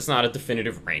favorites. It's not a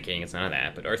definitive ranking. It's none of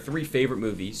that. But our 3 favorite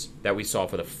movies that we saw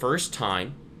for the first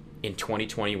time in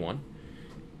 2021.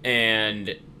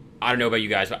 And I don't know about you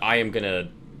guys, but I am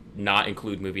gonna not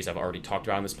include movies I've already talked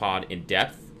about in this pod in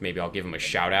depth. Maybe I'll give them a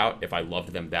shout out if I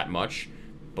loved them that much.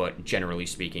 But generally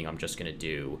speaking, I'm just gonna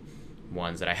do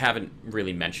ones that I haven't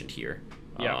really mentioned here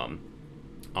Yeah.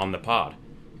 on the pod.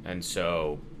 And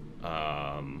so,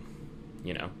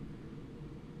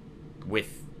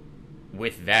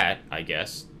 with that, I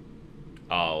guess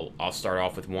I'll start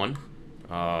off with one.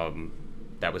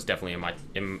 That was definitely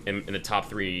in the top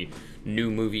 3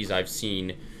 new movies I've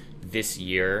seen this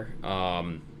year.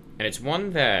 And it's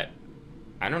one that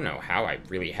I don't know how I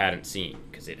really hadn't seen,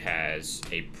 because it has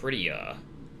a pretty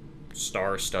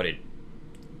star-studded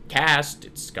cast.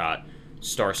 It's got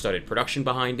star-studded production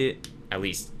behind it. At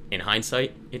least in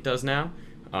hindsight, it does now.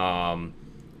 And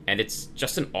it's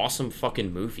just an awesome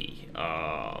fucking movie.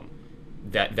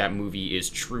 That movie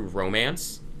is True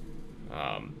Romance.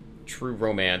 True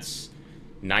Romance,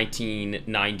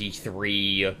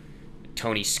 1993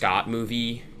 Tony Scott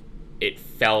movie. It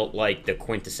felt like the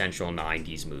quintessential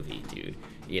 90s movie, dude.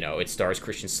 You know, it stars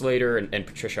Christian Slater and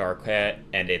Patricia Arquette,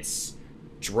 and it's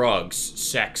drugs,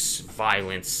 sex,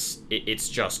 violence. It's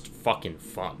just fucking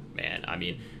fun, man. I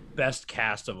mean, best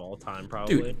cast of all time,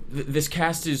 probably. Dude, this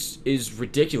cast is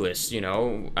ridiculous. You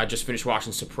know, I just finished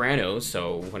watching Sopranos,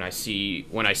 so when I see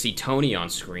Tony on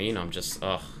screen, I'm just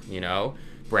you know.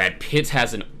 Brad Pitt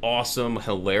has an awesome,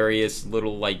 hilarious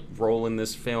little like role in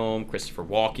this film. Christopher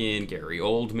Walken, Gary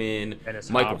Oldman,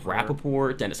 Michael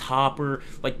Rappaport, Dennis Hopper.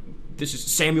 Like, this is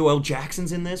Samuel L.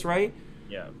 Jackson's in this, right?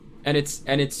 Yeah. And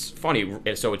it's funny.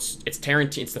 So it's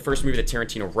Tarantino. It's the first movie that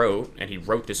Tarantino wrote, and he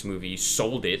wrote this movie,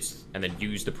 sold it, and then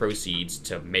used the proceeds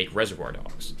to make Reservoir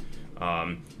Dogs.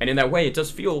 And in that way, it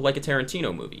does feel like a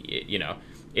Tarantino movie. You know,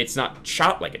 it's not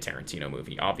shot like a Tarantino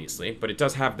movie, obviously, but it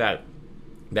does have that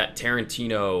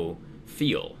Tarantino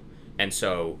feel. And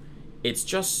so it's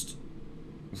just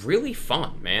really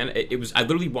fun, man. I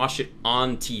literally watched it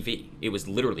on TV. It was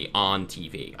literally on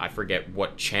TV. I forget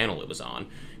what channel it was on,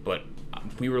 but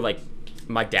we were like,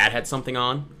 my dad had something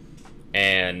on,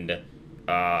 and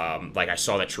like I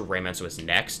saw that True Romance was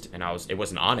next, and it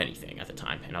wasn't on anything at the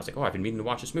time, and I was like, oh, I've been meaning to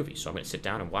watch this movie, so I'm gonna sit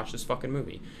down and watch this fucking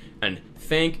movie. And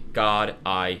thank God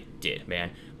I did,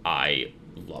 man. I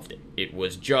loved it. It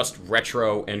was just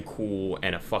retro and cool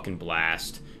and a fucking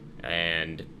blast.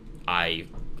 And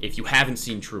if you haven't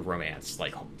seen True Romance,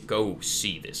 like, go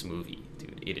see this movie,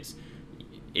 dude.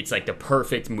 It's like the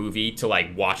perfect movie to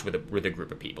like watch with a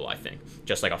group of people, I think.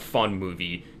 Just like a fun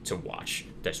movie to watch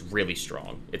that's really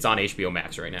strong. It's on HBO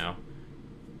Max right now.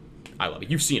 I love it.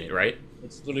 You've seen it, right?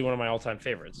 It's literally one of my all-time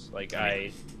favorites. Like,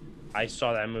 I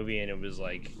saw that movie and it was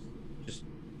like, just,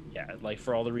 yeah, like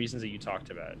for all the reasons that you talked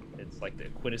about. It's like the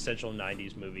quintessential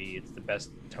 90s movie. It's the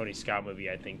best Tony Scott movie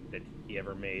I think that he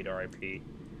ever made, R.I.P.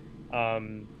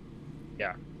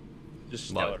 Yeah, just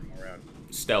stellar all around.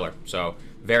 Stellar. So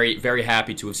very, very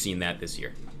happy to have seen that this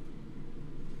year.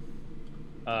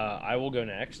 I will go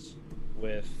next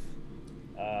with,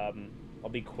 I'll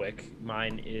be quick.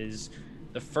 Mine is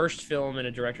the first film in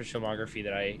a director's filmography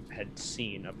that I had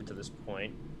seen up until this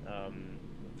point.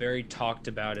 Very talked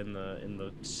about in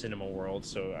the cinema world,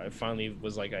 so I finally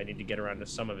was like, I need to get around to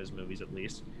some of his movies at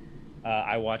least.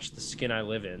 I watched The Skin I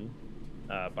Live In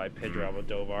by Pedro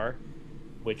Almodovar,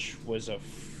 which was a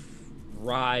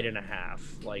ride and a half.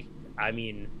 Like, I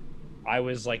mean, I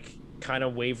was like kind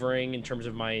of wavering in terms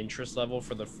of my interest level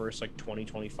for the first like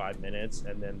 20-25 minutes,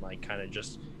 and then like kind of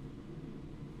just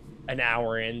an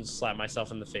hour in, slapped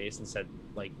myself in the face and said,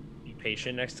 like, be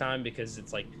patient next time, because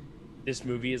it's like, this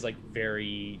movie is like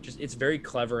it's very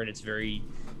clever, and it's very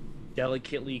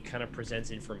delicately kind of presents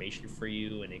information for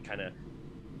you, and it kind of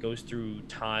goes through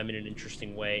time in an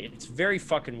interesting way. It's very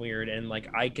fucking weird, and like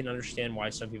I can understand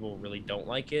why some people really don't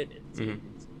like it.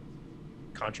 It's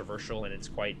controversial, and it's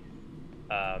quite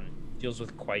deals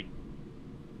with quite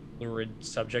lurid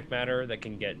subject matter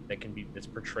that's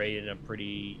portrayed in a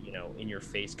pretty, you know, in your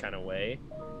face kind of way.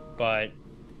 But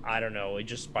I don't know, it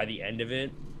just, by the end of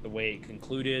it, the way it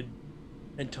concluded,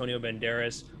 Antonio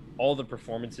Banderas, all the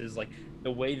performances, like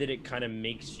the way that it kind of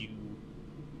makes you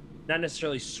not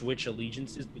necessarily switch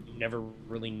allegiances, but you never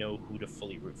really know who to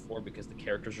fully root for, because the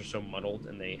characters are so muddled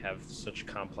and they have such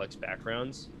complex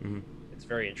backgrounds. It's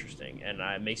very interesting, and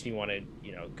it makes me want to,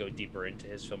 you know, go deeper into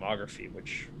his filmography,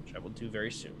 which I will do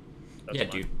very soon. That's yeah,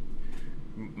 dude.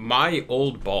 My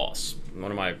old boss,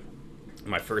 one of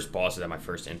my first bosses at my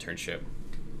first internship,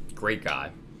 great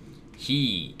guy.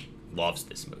 He loves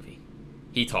this movie.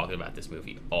 He talks about this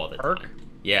movie all the time.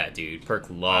 Yeah, dude. Perk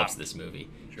loves this movie.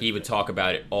 He would talk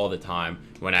about it all the time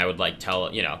when I would like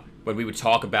tell, you know, when we would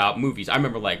talk about movies. I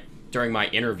remember like during my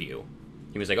interview,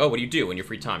 he was like, oh, what do you do in your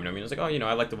free time? You know what I mean? I was like, oh, you know,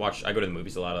 I go to the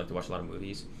movies a lot. I like to watch a lot of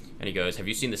movies. And he goes, have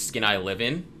you seen The Skin I Live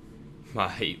In?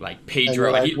 Like Pedro. And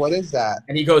you're like, what is that?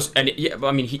 And he goes, and yeah,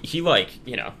 I mean, he like,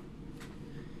 you know,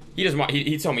 he doesn't want.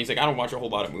 He told me, he's like, I don't watch a whole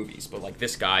lot of movies, but like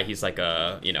this guy, he's like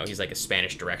a he's like a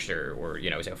Spanish director, or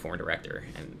he's like a foreign director,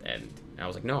 and I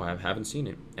was like, no, I haven't seen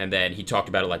it. And then he talked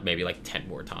about it like maybe like 10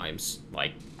 more times,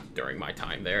 like during my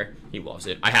time there. He loves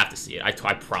it. I have to see it. I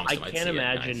promised him I'd see it. I can't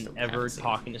imagine ever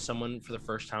talking to someone for the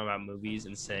first time about movies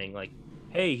and saying like,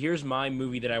 hey, here's my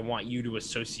movie that I want you to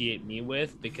associate me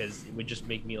with, because it would just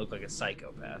make me look like a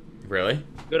psychopath. Really?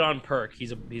 Good on Perk.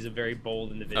 He's a very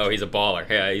bold individual. Oh, he's a baller.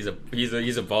 Yeah, he's a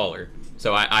baller.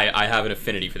 So I have an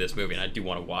affinity for this movie, and I do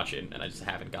want to watch it, and I just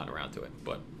haven't gotten around to it.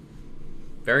 But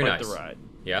very Quite nice. the ride.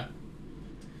 Yeah.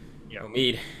 Yeah.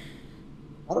 Omid.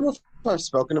 I don't know if I've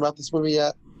spoken about this movie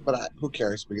yet, but who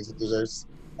cares, because it deserves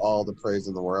all the praise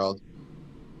in the world.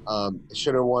 It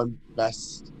should have won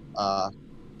Best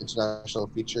International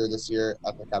Feature this year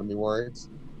at the Academy Awards,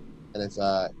 and it's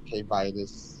Kate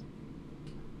Vidas'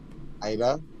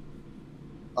 Ida,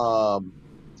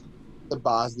 the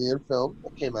Bosnian film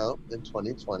that came out in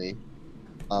 2020.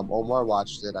 Omar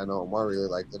watched it. I know Omar really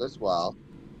liked it as well.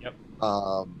 Yep.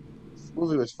 This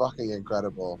movie was fucking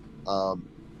incredible.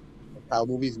 How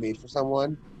movies made for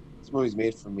someone. This movie's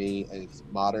made for me, and it's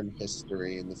modern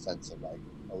history in the sense of like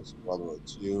post World War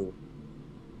II,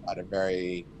 at a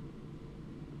very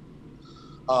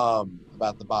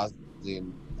about the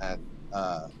Bosnian and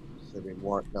Serbian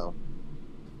War. No,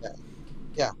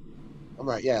 yeah, I'm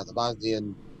right. Yeah, the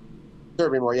Bosnian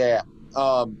Serbian War. Yeah.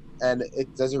 And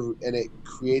it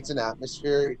creates an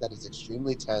atmosphere that is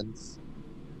extremely tense.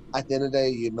 At the end of the day,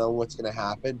 you know what's going to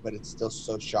happen, but it's still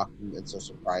so shocking and so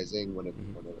surprising when it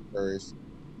occurs.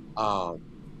 God,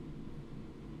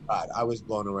 I was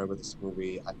blown away with this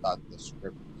movie. I thought the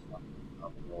script was fucking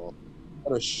phenomenal.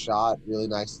 It was shot really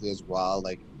nicely as well.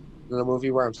 Like in a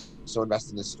movie where I'm so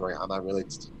invested in the story, I'm not really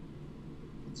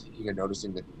taking or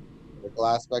noticing the critical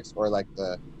aspects or like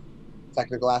the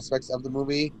technical aspects of the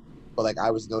movie. But like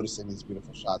I was noticing these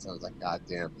beautiful shots, and I was like, God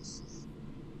damn, this is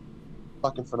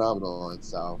fucking phenomenal. And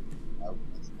so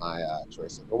that's my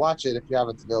choice. But watch it if you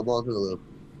haven't. It's available on Hulu.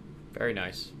 Very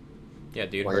nice. Yeah,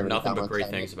 dude, Well, heard you nothing haven't but great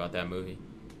done things about that movie.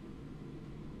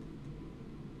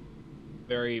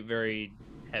 Very, very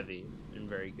heavy and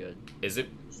very good. Is it?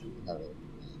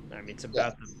 I mean, it's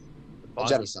about the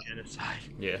Bosnian genocide.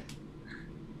 Yeah.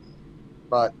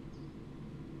 But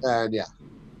and yeah,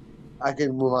 I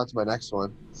can move on to my next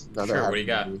one. It's another Sure. What do you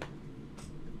got? movie.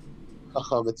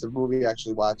 It's a movie I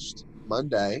actually watched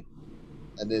Monday,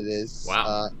 and it is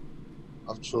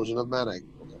of Children of Men.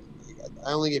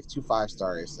 I only gave 2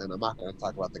 5-stars, and I'm not going to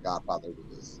talk about The Godfather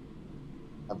because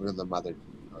I've another mother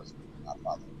knows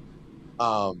Godfather.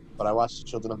 But I watched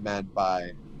Children of Men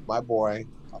by my boy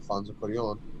Alfonso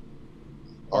Cuarón.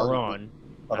 Cuarón.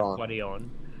 Cuarón.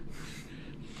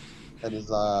 And his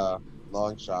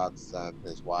long shots and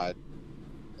his wide.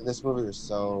 And this movie was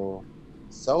so.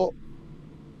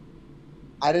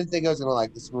 I didn't think I was gonna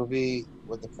like this movie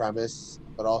with the premise,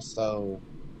 but also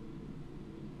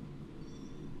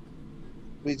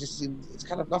we just seemed it's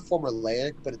kind of not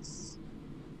formulaic, but it's.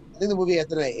 I think the movie at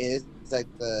the end is like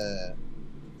the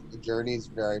journey is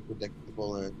very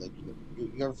predictable, and like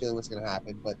you have a feeling what's gonna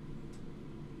happen, but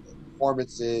the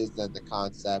performances and the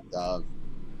concept of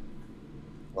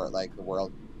where like the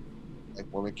world, like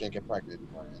women can't get pregnant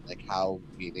anymore, and like how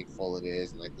meaningful it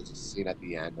is, and like there's a scene at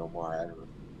the end, Omar, I don't know,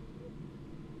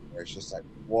 where it's just like,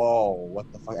 whoa,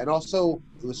 what the fuck? And also,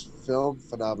 it was filmed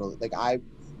phenomenally. Like I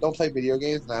don't play video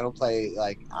games, and I don't play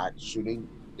like shooting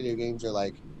video games or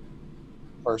like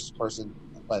first person,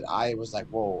 but I was like,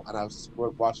 whoa, and I was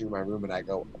watching in my room, and I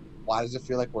go, why does it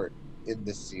feel like we're in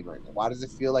this scene right now? Why does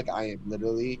it feel like I am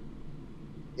literally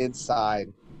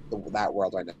inside that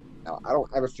world right now? I don't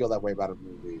ever feel that way about a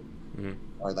movie.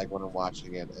 Or like when I'm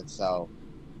watching it, and so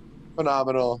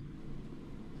phenomenal.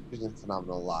 It's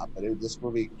phenomenal a lot, but this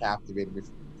movie captivated me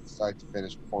from start to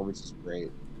finish. Performance is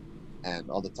great,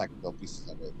 and all the technical pieces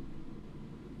of it.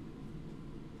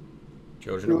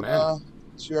 Children of Men.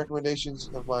 2 recommendations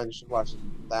of mine you should watch.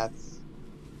 That's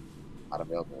not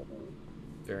available.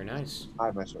 Very nice. I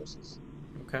have my choices.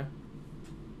 Okay.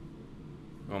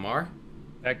 Omar.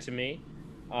 Back to me.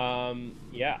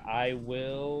 Yeah, I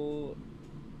will.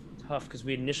 Tough because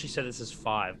we initially said this is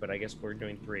 5, but I guess we're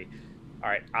doing 3. All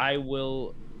right, I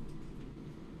will.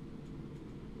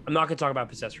 I'm not going to talk about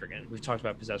Possessor again. We've talked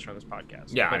about Possessor on this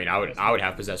podcast. Yeah, I mean, I would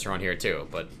have Possessor on here too,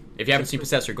 but if you haven't seen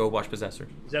Possessor, go watch Possessor.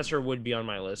 Possessor would be on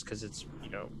my list because it's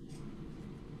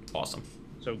awesome,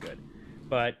 so good.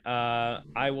 But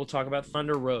I will talk about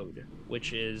Thunder Road,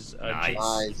 which is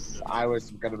nice. I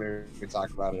was going to maybe talk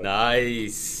about it.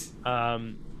 Nice.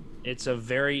 It's a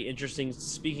very interesting.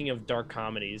 Speaking of dark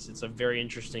comedies, it's a very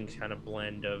interesting kind of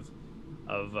blend of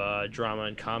drama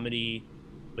and comedy.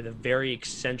 with a very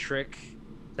eccentric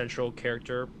central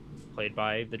character played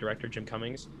by the director Jim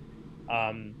Cummings.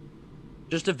 Um,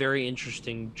 just a very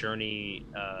interesting journey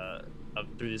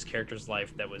through this character's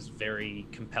life that was very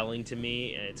compelling to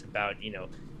me, and it's about he's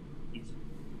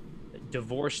a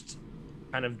divorced,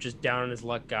 kind of just down on his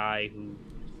luck guy who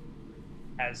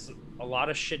has a lot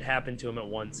of shit happen to him at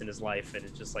once in his life, and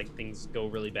it's just like things go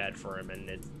really bad for him, and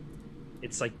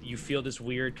it's like you feel this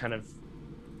weird kind of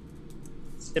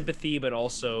sympathy, but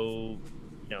also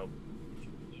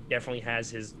he definitely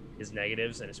has his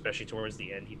negatives, and especially towards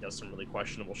the end he does some really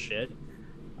questionable shit.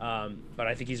 But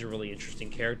I think he's a really interesting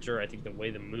character. I think the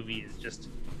way the movie is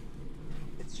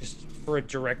it's just for a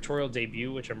directorial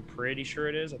debut, which I'm pretty sure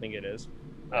it is. I think it is.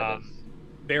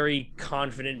 Very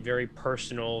confident, very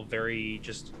personal, very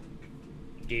just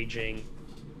engaging.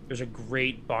 There's a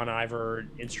great Bon Iver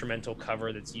instrumental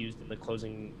cover that's used in the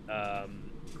closing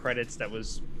credits that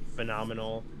was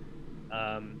phenomenal.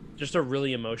 Just a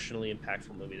really emotionally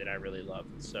impactful movie that I really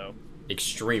loved. So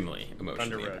extremely emotionally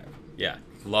Thunder Road. impactful. Yeah,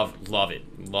 love it.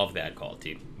 Love that call,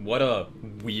 dude. What a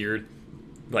weird,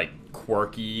 like,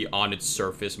 quirky on its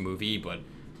surface movie, but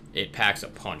it packs a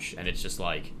punch, and it's just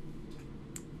like,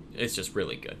 it's just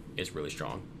really good. It's really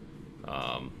strong.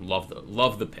 Love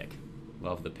the pick.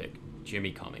 Love the pick.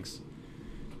 Jimmy Cummings.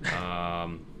 Who has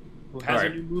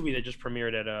Alright. a new movie that just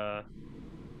premiered at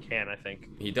Cannes, I think.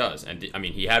 He does, and I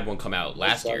mean, he had one come out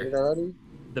last Started year. already?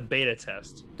 The Beta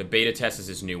Test. The Beta Test is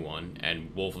his new one,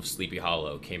 and Wolf of Sleepy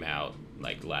Hollow came out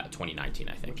like 2019,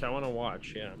 I think. Which I want to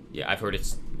watch, yeah. Yeah, I've heard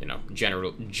it's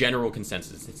general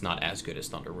consensus. It's not as good as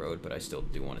Thunder Road, but I still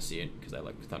do want to see it because I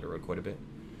like Thunder Road quite a bit.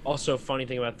 Also, funny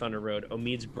thing about Thunder Road,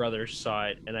 Omid's brother saw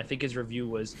it, and I think his review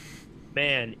was,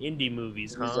 "Man, indie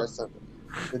movies, huh?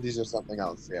 Indies are something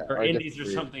else, yeah. Or a indies different or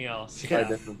breed. something else." Or a Yeah.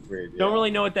 different breed, yeah. Don't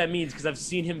really know what that means because I've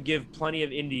seen him give plenty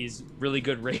of indies really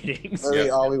good ratings. Literally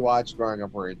Yeah. all we watched growing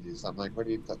up were indies. I'm like, what are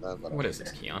you talking about? What is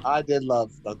this, Keon? I did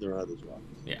love Thunder Road as well.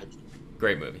 Yeah.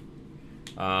 Great movie.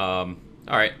 All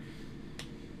right.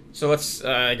 So let's.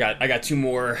 I got two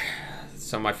more.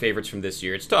 Some of my favorites from this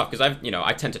year. It's tough because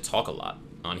I tend to talk a lot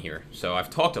on here, so I've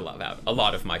talked a lot about a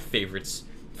lot of my favorites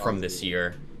from this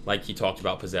year. Like he talked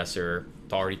about Possessor.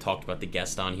 Already talked about The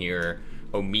Guest on here.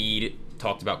 Omid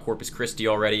talked about Corpus Christi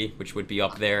already, which would be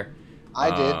up there. I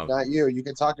did, not you. You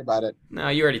can talk about it. No,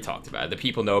 you already talked about it. The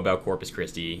people know about Corpus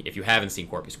Christi. If you haven't seen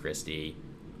Corpus Christi,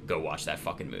 go watch that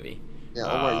fucking movie. Yeah,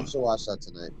 Omar, you should watch that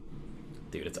tonight.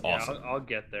 Dude, it's Yeah, awesome. I'll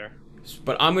get there.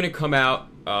 But I'm gonna come out,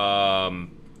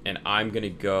 and I'm gonna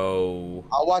go.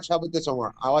 I'll watch. How about this,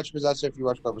 Omar? I'll watch Possessor if you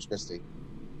watch Corpus Christi.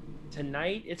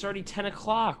 Tonight, it's already 10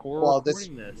 o'clock. We're Well,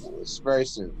 recording this. It's very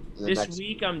soon. This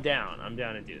week, I'm down. I'm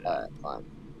down to do that. All right,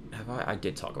 fine. I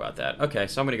did talk about that. Okay,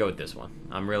 so I'm gonna go with this one.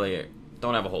 I'm really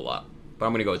don't have a whole lot, but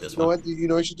I'm gonna go with this You know one. what? You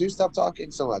know what you should do? Stop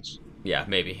talking so much. Yeah,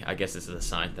 maybe. I guess this is a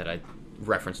sign that I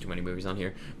reference too many movies on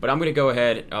here. But I'm gonna go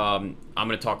ahead. I'm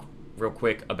gonna talk real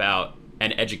quick about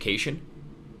An Education.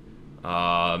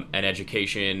 An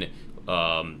Education.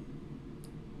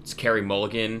 It's Carey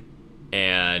Mulligan,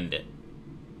 and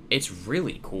it's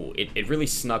really cool. It really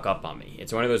snuck up on me.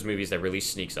 It's one of those movies that really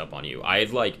sneaks up on you. I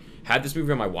had had this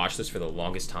movie on my watch list for the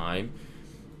longest time,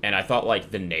 and I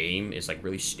thought the name is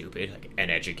really stupid, An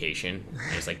Education.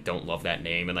 And it's don't love that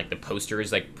name, and the poster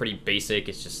is pretty basic.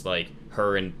 It's just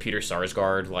her and Peter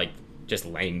Sarsgaard just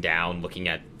laying down looking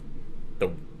at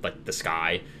the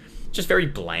sky, just very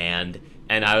bland.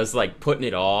 And I was putting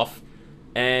it off,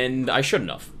 and I shouldn't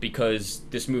have, because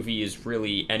this movie is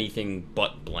really anything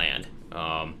but bland.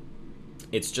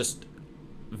 It's just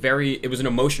it was an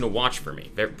emotional watch for me.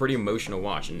 Pretty emotional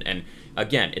watch. And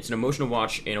again, it's an emotional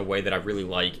watch in a way that I really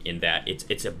like, in that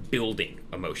it's a building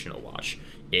emotional watch.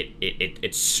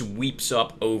 It sweeps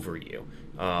up over you.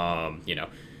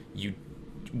 You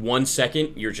 1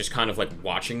 second you're just kind of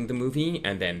watching the movie,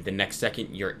 and then the next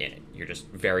second you're in it. You're just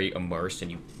very immersed,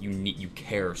 and you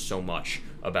care so much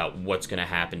about what's gonna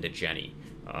happen to Jenny.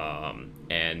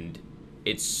 And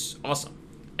it's awesome.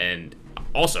 And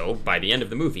also, by the end of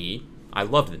the movie, I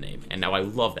loved the name, and now I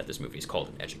love that this movie is called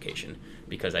An Education,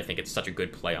 because I think it's such a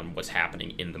good play on what's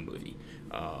happening in the movie,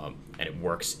 and it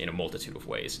works in a multitude of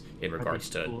ways in regards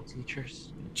to school teachers.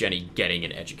 Jenny getting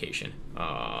an education.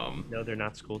 No, they're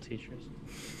not school teachers.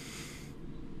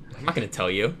 I'm not going to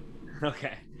tell you.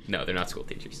 Okay. No, they're not school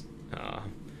teachers.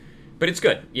 But it's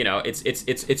good.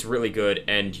 It's really good,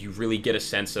 and you really get a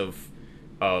sense of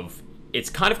it's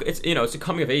a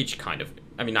coming of age kind of.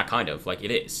 I mean, not kind of, it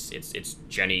is. It's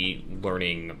Jenny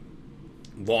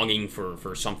longing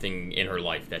for something in her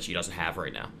life that she doesn't have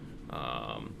right now.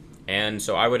 And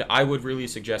so I would really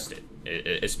suggest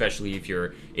it, especially if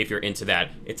you're into that.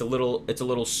 It's a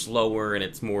little slower, and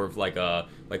it's more of like a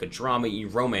drama-y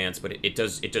romance, but it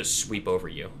does sweep over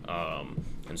you.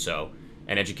 And so,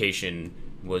 An Education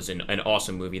was an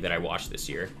awesome movie that I watched this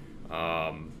year.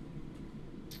 But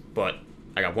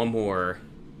I got one more,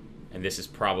 and this is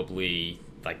probably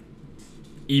like,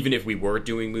 even if we were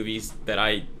doing movies that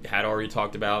I had already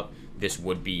talked about, this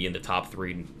would be in the top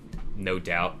 3, no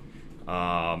doubt.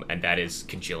 And that is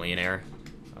Kajillionaire.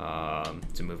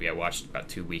 It's a movie I watched about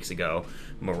 2 weeks ago.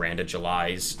 Miranda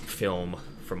July's film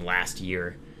from last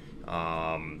year.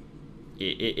 I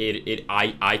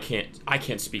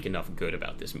can't speak enough good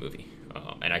about this movie,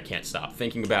 and I can't stop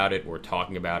thinking about it or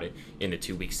talking about it in the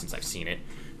 2 weeks since I've seen it.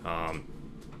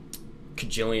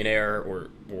 Kajillionaire, or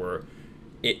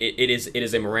it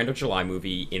is a Miranda July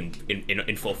movie in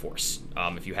full force.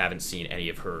 If you haven't seen any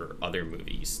of her other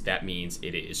movies, that means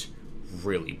it is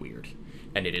really weird,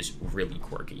 and it is really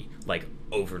quirky, like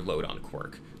overload on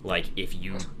quirk. Like, if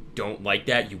you don't like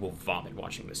that, you will vomit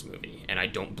watching this movie. And I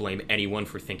don't blame anyone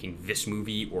for thinking this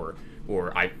movie, or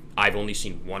I've only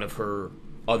seen one of her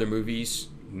other movies.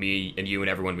 Me and you and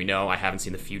everyone we know. I haven't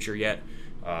seen The Future yet.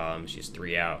 She has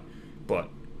 3 out, but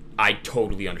I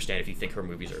totally understand if you think her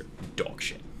movies are dog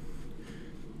shit.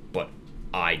 But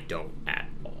I don't at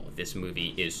all. This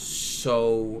movie is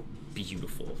so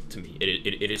beautiful to me.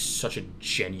 It is such a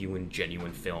genuine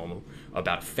film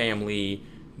about a family,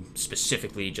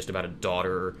 specifically just about a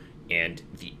daughter, and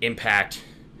the impact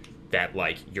that,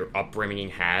 like, your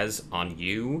upbringing has on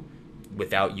you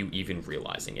without you even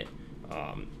realizing it.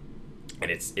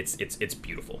 And it's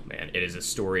beautiful, man. It is a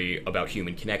story about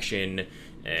human connection,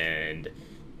 and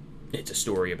it's a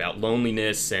story about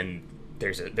loneliness. And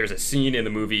there's a scene in the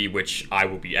movie which I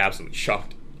will be absolutely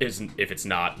shocked if it's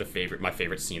not my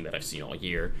favorite scene that I've seen all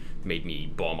year. Made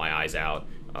me bawl my eyes out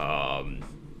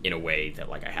in a way that,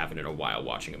 like, I haven't in a while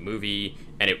watching a movie.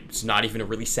 And it's not even a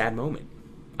really sad moment.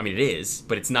 I mean, it is,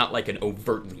 but it's not like an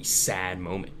overtly sad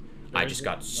moment. I just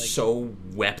got so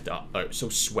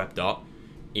swept up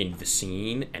in the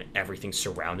scene and everything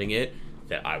surrounding it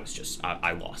that I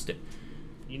lost it.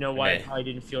 You know why it probably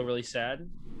didn't feel really sad?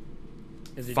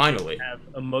 Because it finally didn't have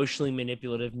emotionally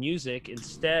manipulative music.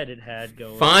 Instead, it had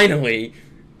finally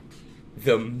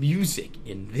the music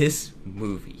in this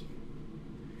movie.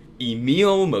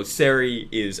 Emile Mosseri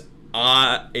is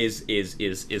a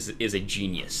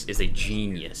genius,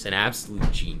 an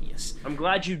absolute genius. I'm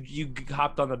glad you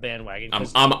hopped on the bandwagon.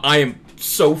 I am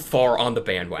so far on the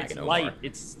bandwagon. It's light.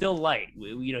 It's still light.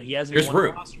 You know, he hasn't won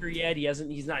an Oscar yet.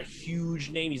 He's not a huge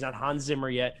name. He's not Hans Zimmer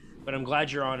yet. But I'm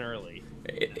glad you're on early.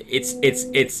 It's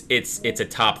a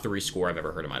top 3 score I've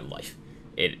ever heard in my life.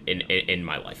 In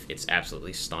my life, it's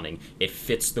absolutely stunning. It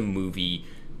fits the movie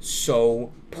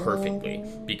so perfectly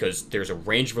because there's a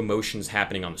range of emotions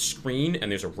happening on the screen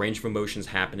and there's a range of emotions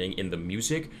happening in the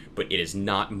music, but it is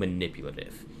not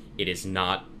manipulative. It is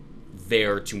not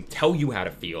there to tell you how to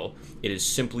feel. It is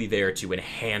simply there to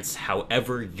enhance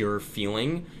however you're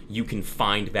feeling. You can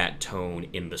find that tone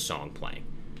in the song playing,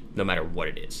 no matter what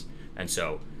it is. And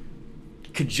so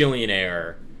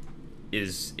Kajillionaire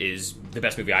is the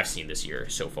best movie I've seen this year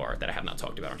so far that I have not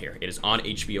talked about on here. It is on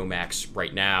HBO Max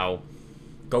right now.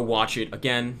 Go watch it.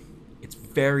 Again, it's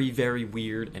very, very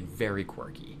weird and very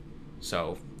quirky.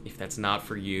 So if that's not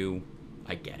for you,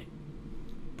 I get it.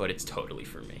 But it's totally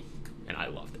for me, and I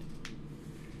loved it.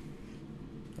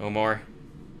 Omar?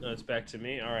 No, it's back to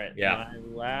me. All right. Yeah. My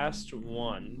last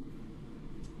one.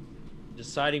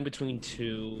 Deciding between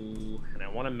 2, and I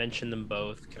want to mention them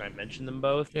both. Can I mention them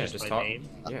both? Yeah, just talk. Name?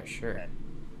 Yeah, sure. Okay.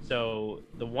 So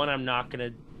the one I'm not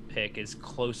gonna pick is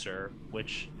Closer,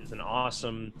 which is an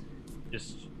awesome,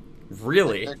 just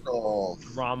really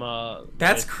drama.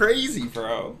 That's crazy,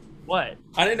 bro. What?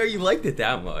 I didn't know you liked it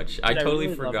that much. I totally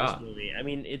really forgot. Love this movie. I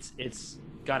mean, it's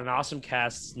got an awesome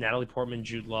cast: Natalie Portman,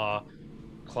 Jude Law,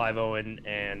 Clive Owen,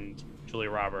 and Julia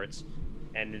Roberts.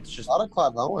 And it's just a lot of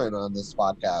Clive Owen on this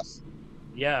podcast.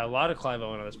 Yeah, a lot of Clive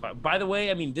Owen on this podcast. By the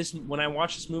way, I mean, when I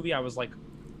watched this movie, I was like,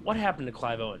 what happened to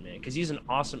Clive Owen, man? Because he's an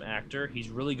awesome actor. He's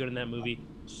really good in that movie.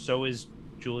 So is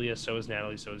Julia, so is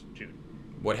Natalie, so is Jude.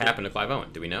 What happened to Clive Owen?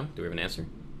 Do we know? Do we have an answer?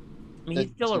 I mean,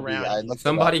 he's still around.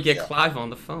 Somebody get Clive on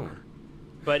the phone.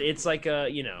 But it's like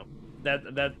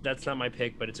that's not my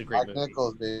pick, but it's a great movie. Mike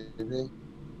Nichols, baby.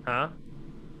 Huh?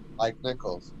 Mike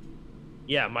Nichols.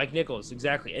 Yeah, Mike Nichols,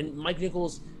 exactly. And Mike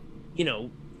Nichols,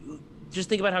 just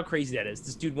think about how crazy that is.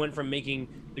 This dude went from making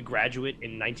The Graduate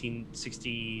in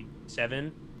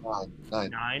 1967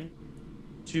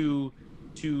 to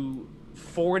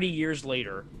 40 years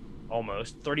later,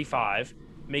 almost 35,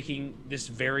 making this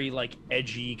very like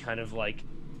edgy kind of like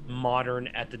modern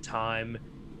at the time,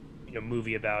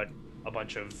 movie about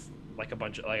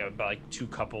two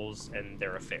couples and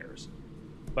their affairs.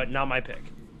 But not my pick.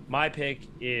 My pick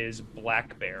is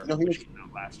Black Bear, which came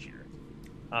out last year.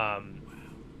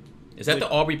 Is that the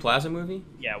Aubrey Plaza movie?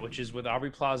 Yeah, which is with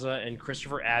Aubrey Plaza and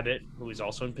Christopher Abbott, who is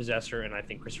also in Possessor, and I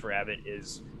think Christopher Abbott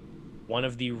is one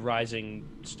of the rising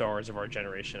stars of our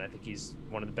generation. I think he's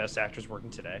one of the best actors working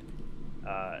today.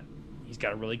 He's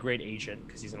got a really great agent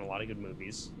because he's in a lot of good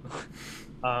movies.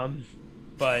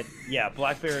 But yeah,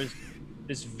 Black Bear is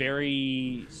this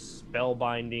very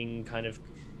spellbinding kind of.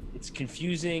 It's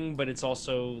confusing, but it's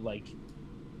also like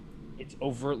it's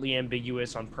overtly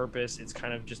ambiguous on purpose. It's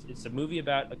kind of it's a movie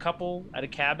about a couple at a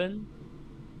cabin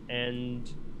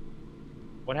and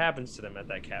what happens to them at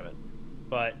that cabin.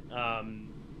 But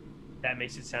that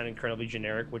makes it sound incredibly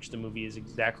generic, which the movie is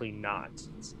exactly not.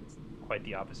 It's quite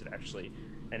the opposite, actually.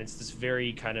 And it's this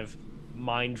very kind of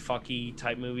mind-fucky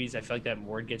type movies. I feel like that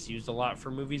word gets used a lot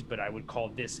for movies, but I would call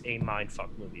this a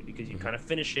mind-fuck movie because you kind of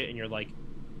finish it and you're like,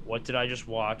 what did I just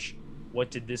watch? What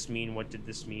did this mean? What did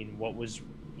this mean? What was,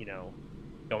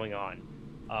 going on?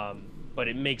 But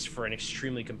it makes for an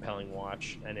extremely compelling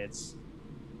watch, and it's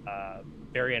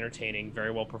very entertaining, very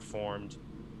well performed,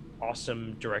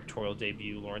 awesome directorial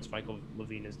debut. Lawrence Michael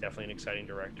Levine is definitely an exciting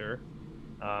director.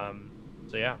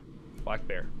 So yeah, Black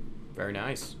Bear. Very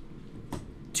nice.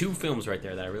 2 films right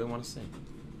there that I really want to see.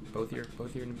 Both your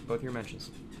mentions.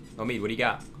 Omid, what do you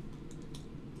got?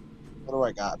 What do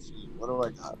I got for you? What do I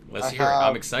got? Let's hear it.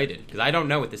 I'm excited because I don't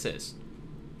know what this is.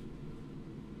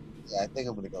 Yeah, I think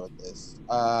I'm gonna go with this.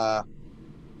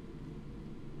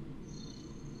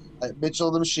 Mitchell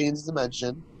and the Machines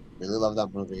Dimension. Really love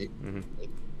that movie. Mm-hmm.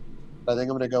 But I think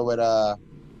I'm gonna go with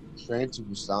Train to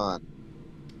Busan.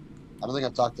 I don't think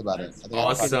I've talked about it.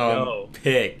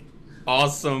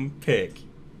 Awesome pick.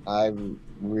 I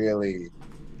really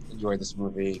enjoyed this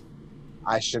movie.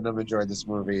 I shouldn't have enjoyed this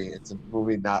movie. It's a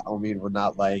movie not Omid would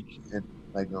not like. It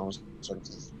sort of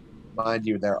says, mind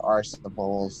you, there are some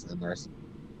holes and there's some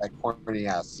corny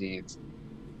ass scenes.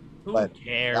 Who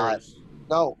cares?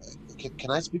 No,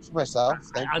 can I speak for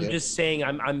myself? I'm just saying.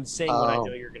 I'm saying what I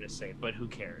know you're gonna say, but who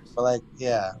cares? But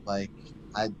it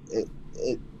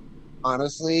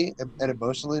honestly it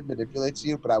emotionally manipulates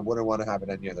you, but I wouldn't want to have it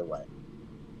any other way.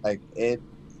 Like it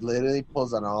literally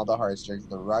pulls on all the heartstrings.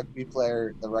 The rugby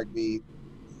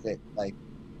fit, like, I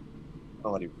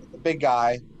don't know what the big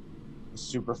guy was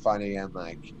super funny, and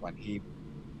like when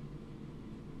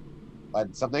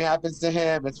something happens to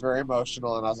him, it's very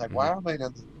emotional, and I was like, why am I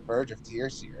on the verge of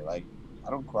tears here? Like,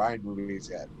 I don't cry in movies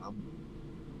yet. I'm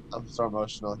so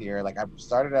emotional here. Like, I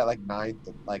started at like 9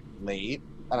 to like late,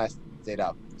 and I stayed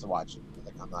up to watch it.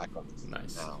 Like, I'm not going to see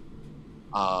it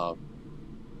now.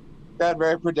 That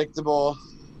very predictable.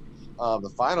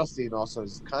 The final scene also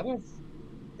is kind of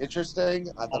interesting.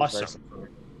 I thought awesome.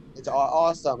 It's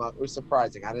awesome. It was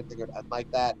surprising. I didn't think I'd like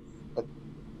that, but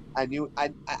I knew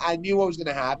what was going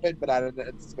to happen, but I didn't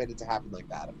anticipate it to happen like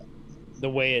that. The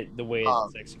way it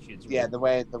executes. Yeah, the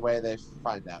way they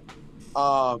find out.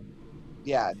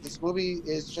 Yeah, this movie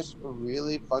is just a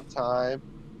really fun time.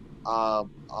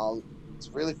 It's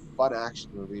a really fun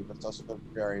action movie, but it's also a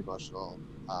very emotional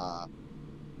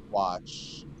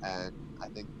watch, and I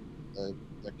think the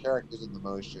characters and the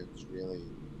emotions really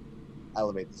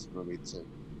elevate this movie to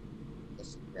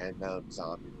this random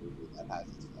zombie movie that has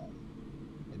its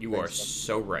You are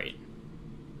so right.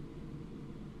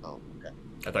 Oh, okay.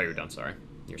 I thought you were done. Sorry.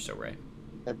 You're so right.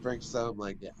 It brings some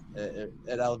it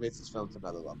elevates this film to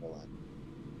another level.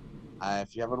 And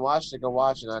if you haven't watched it, go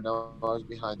watch it. I know I was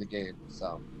behind the game,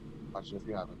 so watch it if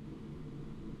you haven't.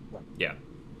 Yeah,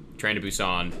 Train to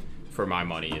Busan, for my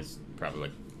money, is probably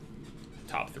like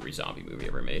top 3 zombie movie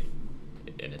ever made,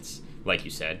 and it's like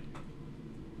you said.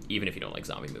 Even if you don't like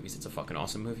zombie movies, it's a fucking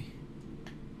awesome movie.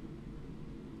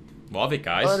 Love it,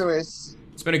 guys. Well, anyways,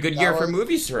 it's been a good year for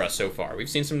movies for us so far. We've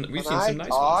seen some nice ones.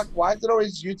 Why is it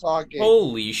always you talking?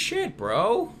 Holy shit,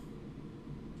 bro!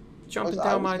 Jumping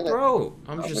down my throat.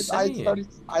 I'm just saying.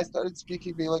 I started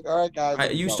speaking, being like, "All right,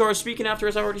 guys." You started speaking after I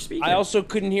was already speaking. I also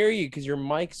couldn't hear you because your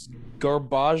mic's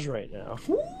garbage right now.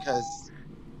 Because,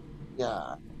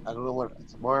 yeah, I don't know what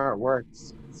tomorrow it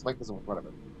works. This mic doesn't work.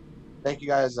 Whatever. Thank you,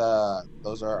 guys.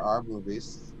 Those are our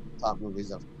movies, top movies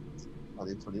of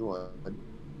 2021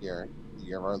 here, the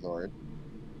year of our Lord.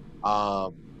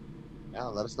 Yeah,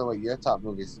 let us know what your top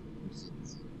movies.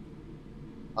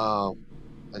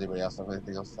 Anybody else have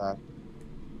anything else to add?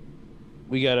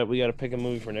 We gotta pick a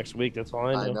movie for next week. That's all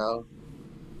I know.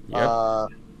 Yep.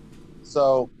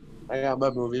 So I got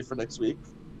my movie for next week,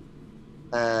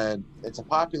 and it's a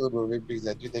popular movie because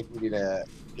I do think we need to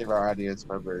give our audience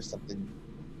members something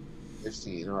you've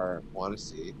seen or want to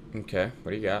see. Okay,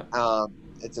 what do you got?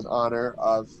 It's in honor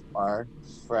of our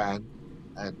friend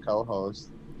and co-host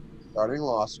starting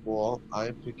law school.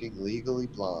 I'm picking Legally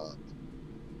Blonde.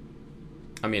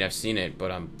 I mean, I've seen it,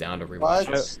 but I'm down to What?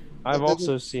 rewatch it. I've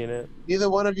also seen it. Neither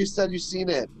one of you said you've seen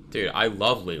it. Dude, I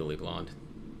love Legally Blonde.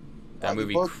 That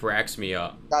movie both- cracks me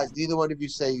up. Guys, neither one of you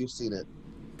say you've seen it.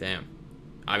 Damn.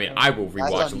 I mean, I will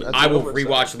rewatch. that's I will oversight.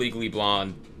 rewatch Legally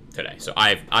Blonde today. So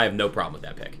I have no problem with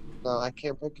that pick. No, I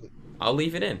can't pick it. I'll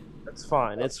leave it in. It's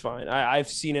fine. It's fine. I've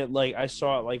seen it. Like I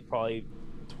saw it like probably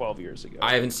 12 years ago.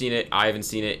 I haven't seen it. I haven't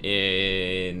seen it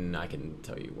in, I can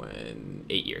tell you when,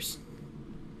 8 years.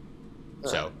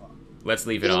 So let's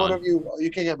leave it Neither one on. of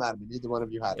you can't get mad at me. Neither one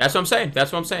of you had it. That's what I'm saying.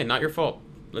 That's what I'm saying. Not your fault.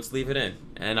 Let's leave it in.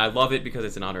 And I love it because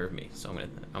it's in honor of me. So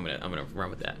I'm gonna run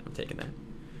with that. I'm taking that.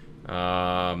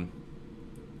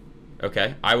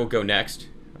 Okay, I will go next.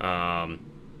 I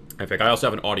also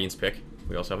have an audience pick.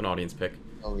 We also have an audience pick.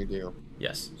 Oh, we do.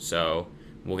 Yes. So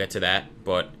we'll get to that,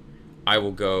 but I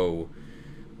will go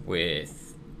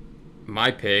with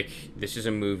my pick. This is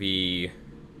a movie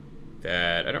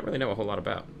that I don't really know a whole lot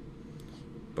about,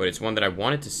 but it's one that I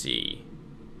wanted to see.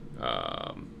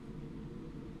 And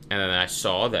then I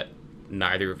saw that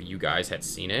neither of you guys had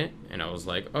seen it, and I was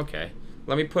like, okay,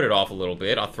 let me put it off a little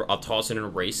bit. I'll toss it in a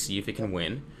race, see if it can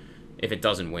win. If it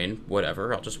doesn't win,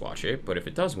 whatever, I'll just watch it. But if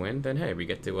it does win, then hey, we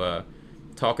get to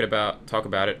talk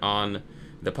about it on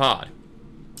the pod.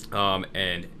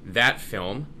 And that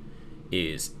film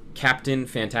is Captain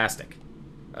Fantastic,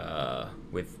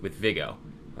 with Viggo.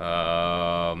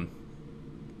 Yeah,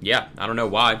 I don't know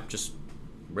why, just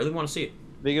really want to see it.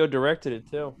 Viggo directed it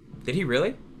too. Did he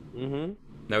really? Mm-hmm.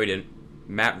 No, he didn't.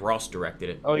 Matt Ross directed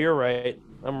it. Oh, you're right.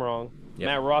 I'm wrong. Yep.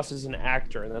 Matt Ross is an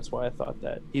actor, and that's why I thought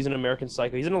that. He's an American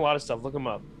Psycho. He's in a lot of stuff. Look him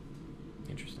up.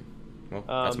 Interesting. Well,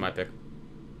 that's my pick.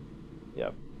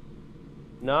 Yep.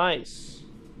 Nice.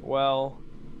 Well,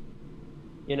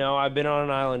 I've been on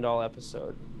an island all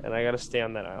episode, and I got to stay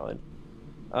on that island.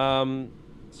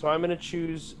 So I'm going to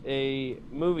choose a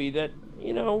movie that,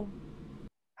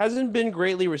 hasn't been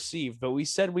greatly received, but we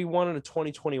said we wanted a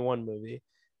 2021 movie.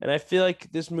 And I feel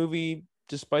like this movie,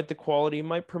 despite the quality,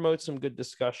 might promote some good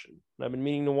discussion. I've been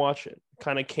meaning to watch it.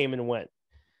 Kind of came and went.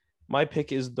 My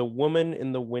pick is The Woman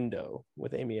in the Window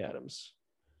with Amy Adams.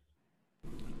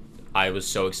 I was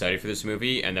so excited for this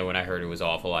movie, and then when I heard it was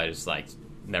awful, I just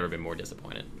never been more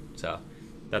disappointed. So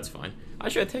that's fine. I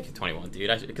should have taken 21, dude.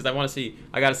 Because I gotta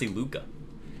see Luca.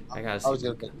 I was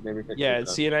gonna pick Luca. Yeah,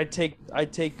 see, and I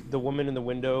take The Woman in the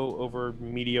Window over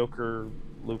mediocre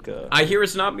Luca. I hear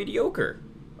it's not mediocre.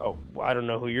 Oh, well, I don't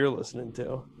know who you're listening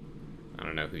to. I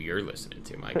don't know who you're listening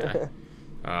to, my guy.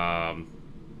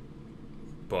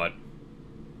 But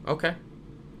okay.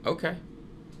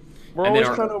 We're always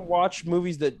trying to watch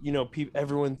movies that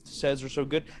everyone says are so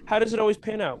good. How does it always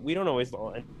pan out? We don't always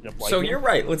end up liking. So you're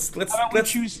right. Let's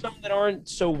choose some that aren't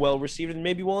so well received, and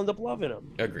maybe we'll end up loving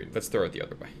them. Agreed. Let's throw it the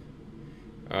other way.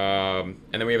 And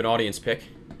then we have an audience pick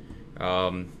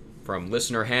from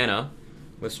listener Hannah.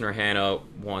 Listener Hannah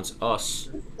wants us.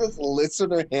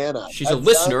 Listener Hannah. She's a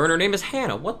listener, and her name is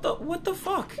Hannah. What the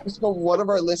fuck? Just go one of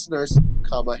our listeners,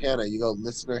 comma Hannah. You go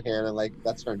listener Hannah, like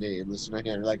that's her name, listener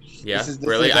Hannah. Like yeah, this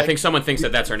really? is I think someone thinks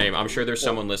that that's her name. I'm sure there's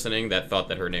someone listening that thought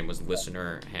that her name was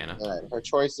listener Hannah. All right, her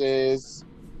choice is.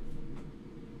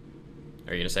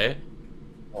 Are you gonna say it?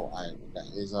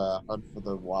 Is Hunt for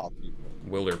the Wild People.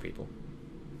 Wilder People.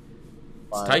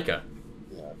 It's Fine. Taika.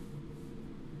 Yeah.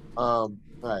 All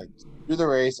right. Through the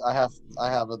race, I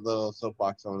have a little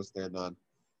soapbox I want to stand on.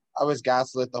 I was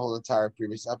gaslit the whole entire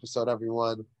previous episode.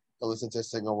 Everyone, don't listen to a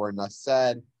single word I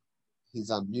said. He's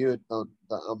on mute. I'm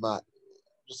not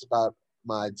just about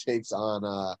my takes on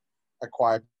A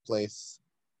Quiet Place.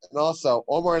 And also,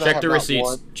 Omar and I have the receipts.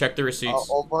 Not won. Check the receipts.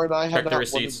 Omar and I have Check the not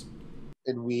receipts. won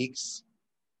in weeks.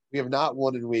 We have not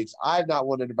won in weeks. I have not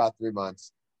won in about 3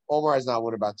 months. Omar has not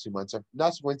won about 2 months. If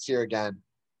Nuss wins here again,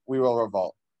 we will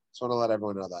revolt. Just want to let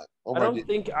everyone know that. Omar,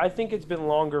 I think it's been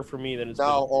longer for me than it's been.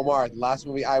 No, Omar, the last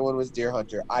movie I won was Deer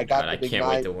Hunter. I got the big I can't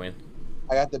knife. wait to win.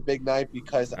 I got the big knife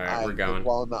because right, we're I going. did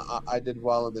well in I did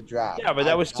well in the draft. Yeah, but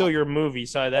that was still your movie,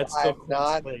 so that's I still have clean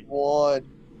not slate. won.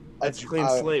 That's clean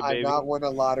slate, baby. I've not won a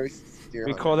lottery since Deer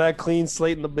We Hunter. call that clean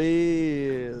slate in the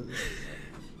biz.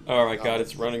 Oh my god,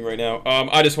 it's running right now.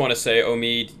 I just want to say,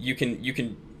 Omid, you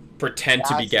can pretend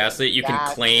to be gaslit. You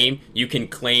can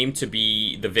claim to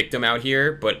be the victim out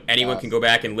here, but anyone can go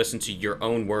back and listen to your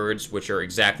own words, which are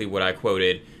exactly what I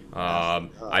quoted.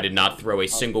 I did not throw a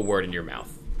single word in your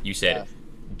mouth. You said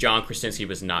John Krasinski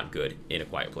was not good in A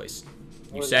Quiet Place.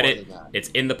 You said it. It's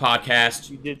in the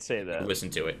podcast. You did say that. Listen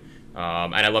to it.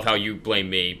 And I love how you blame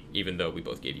me, even though we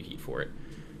both gave you heat for it.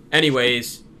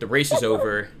 Anyways, the race is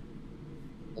over.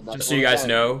 Just so you guys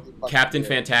know, Captain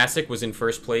Fantastic was in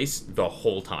first place the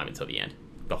whole time until the end.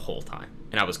 The whole time.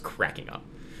 And I was cracking up.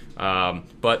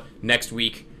 But next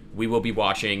week, we will be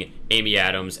watching Amy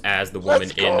Adams as the woman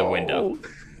in the window.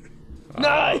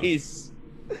 Nice!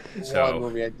 So, one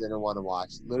movie I didn't want to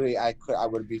watch. Literally, I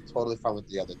would be totally fine with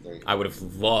the other three. I would have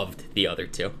loved the other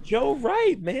two. Joe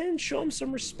Wright, man, show him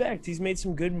some respect. He's made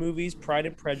some good movies, Pride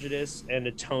and Prejudice and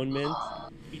Atonement.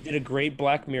 He did a great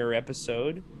Black Mirror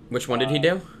episode. Which one did he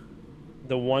do?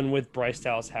 The one with Bryce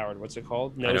Dallas Howard. What's it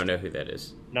called? I don't know who that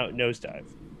is. No, Nosedive.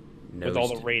 With all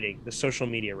the rating, the social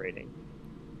media rating.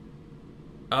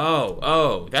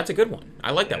 Oh, that's a good one.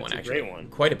 I like that one, it's a actually. great one.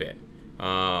 Quite a bit.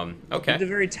 Okay. He's a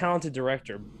very talented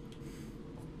director.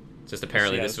 Just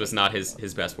apparently this was not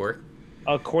his best work.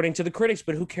 According to the critics,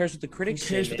 but who cares what the critics say?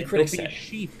 Who cares what the critics Don't be say? a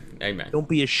sheep. Amen. Don't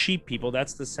be a sheep, people.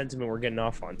 That's the sentiment we're getting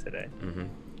off on today.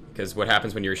 Because what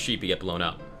happens when you're a sheep, you get blown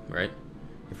up, right?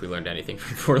 If we learned anything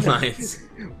from Four Lions.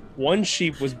 One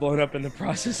sheep was blown up in the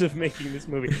process of making this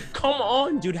movie. Come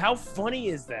on, dude. How funny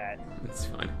is that? It's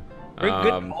fine. Good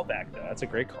callback, though. That's a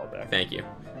great callback. Thank you.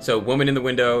 So, Woman in the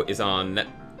Window is on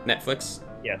Netflix?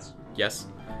 Yes. Yes?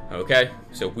 Okay.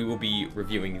 So, we will be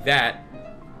reviewing that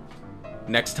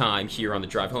next time here on The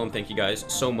Drive Home. Thank you guys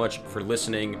so much for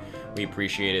listening. We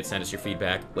appreciate it. Send us your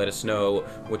feedback. Let us know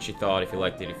what you thought, if you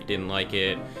liked it, if you didn't like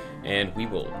it. And we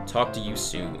will talk to you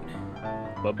soon.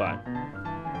 Bye-bye.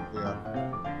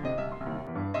 Yeah.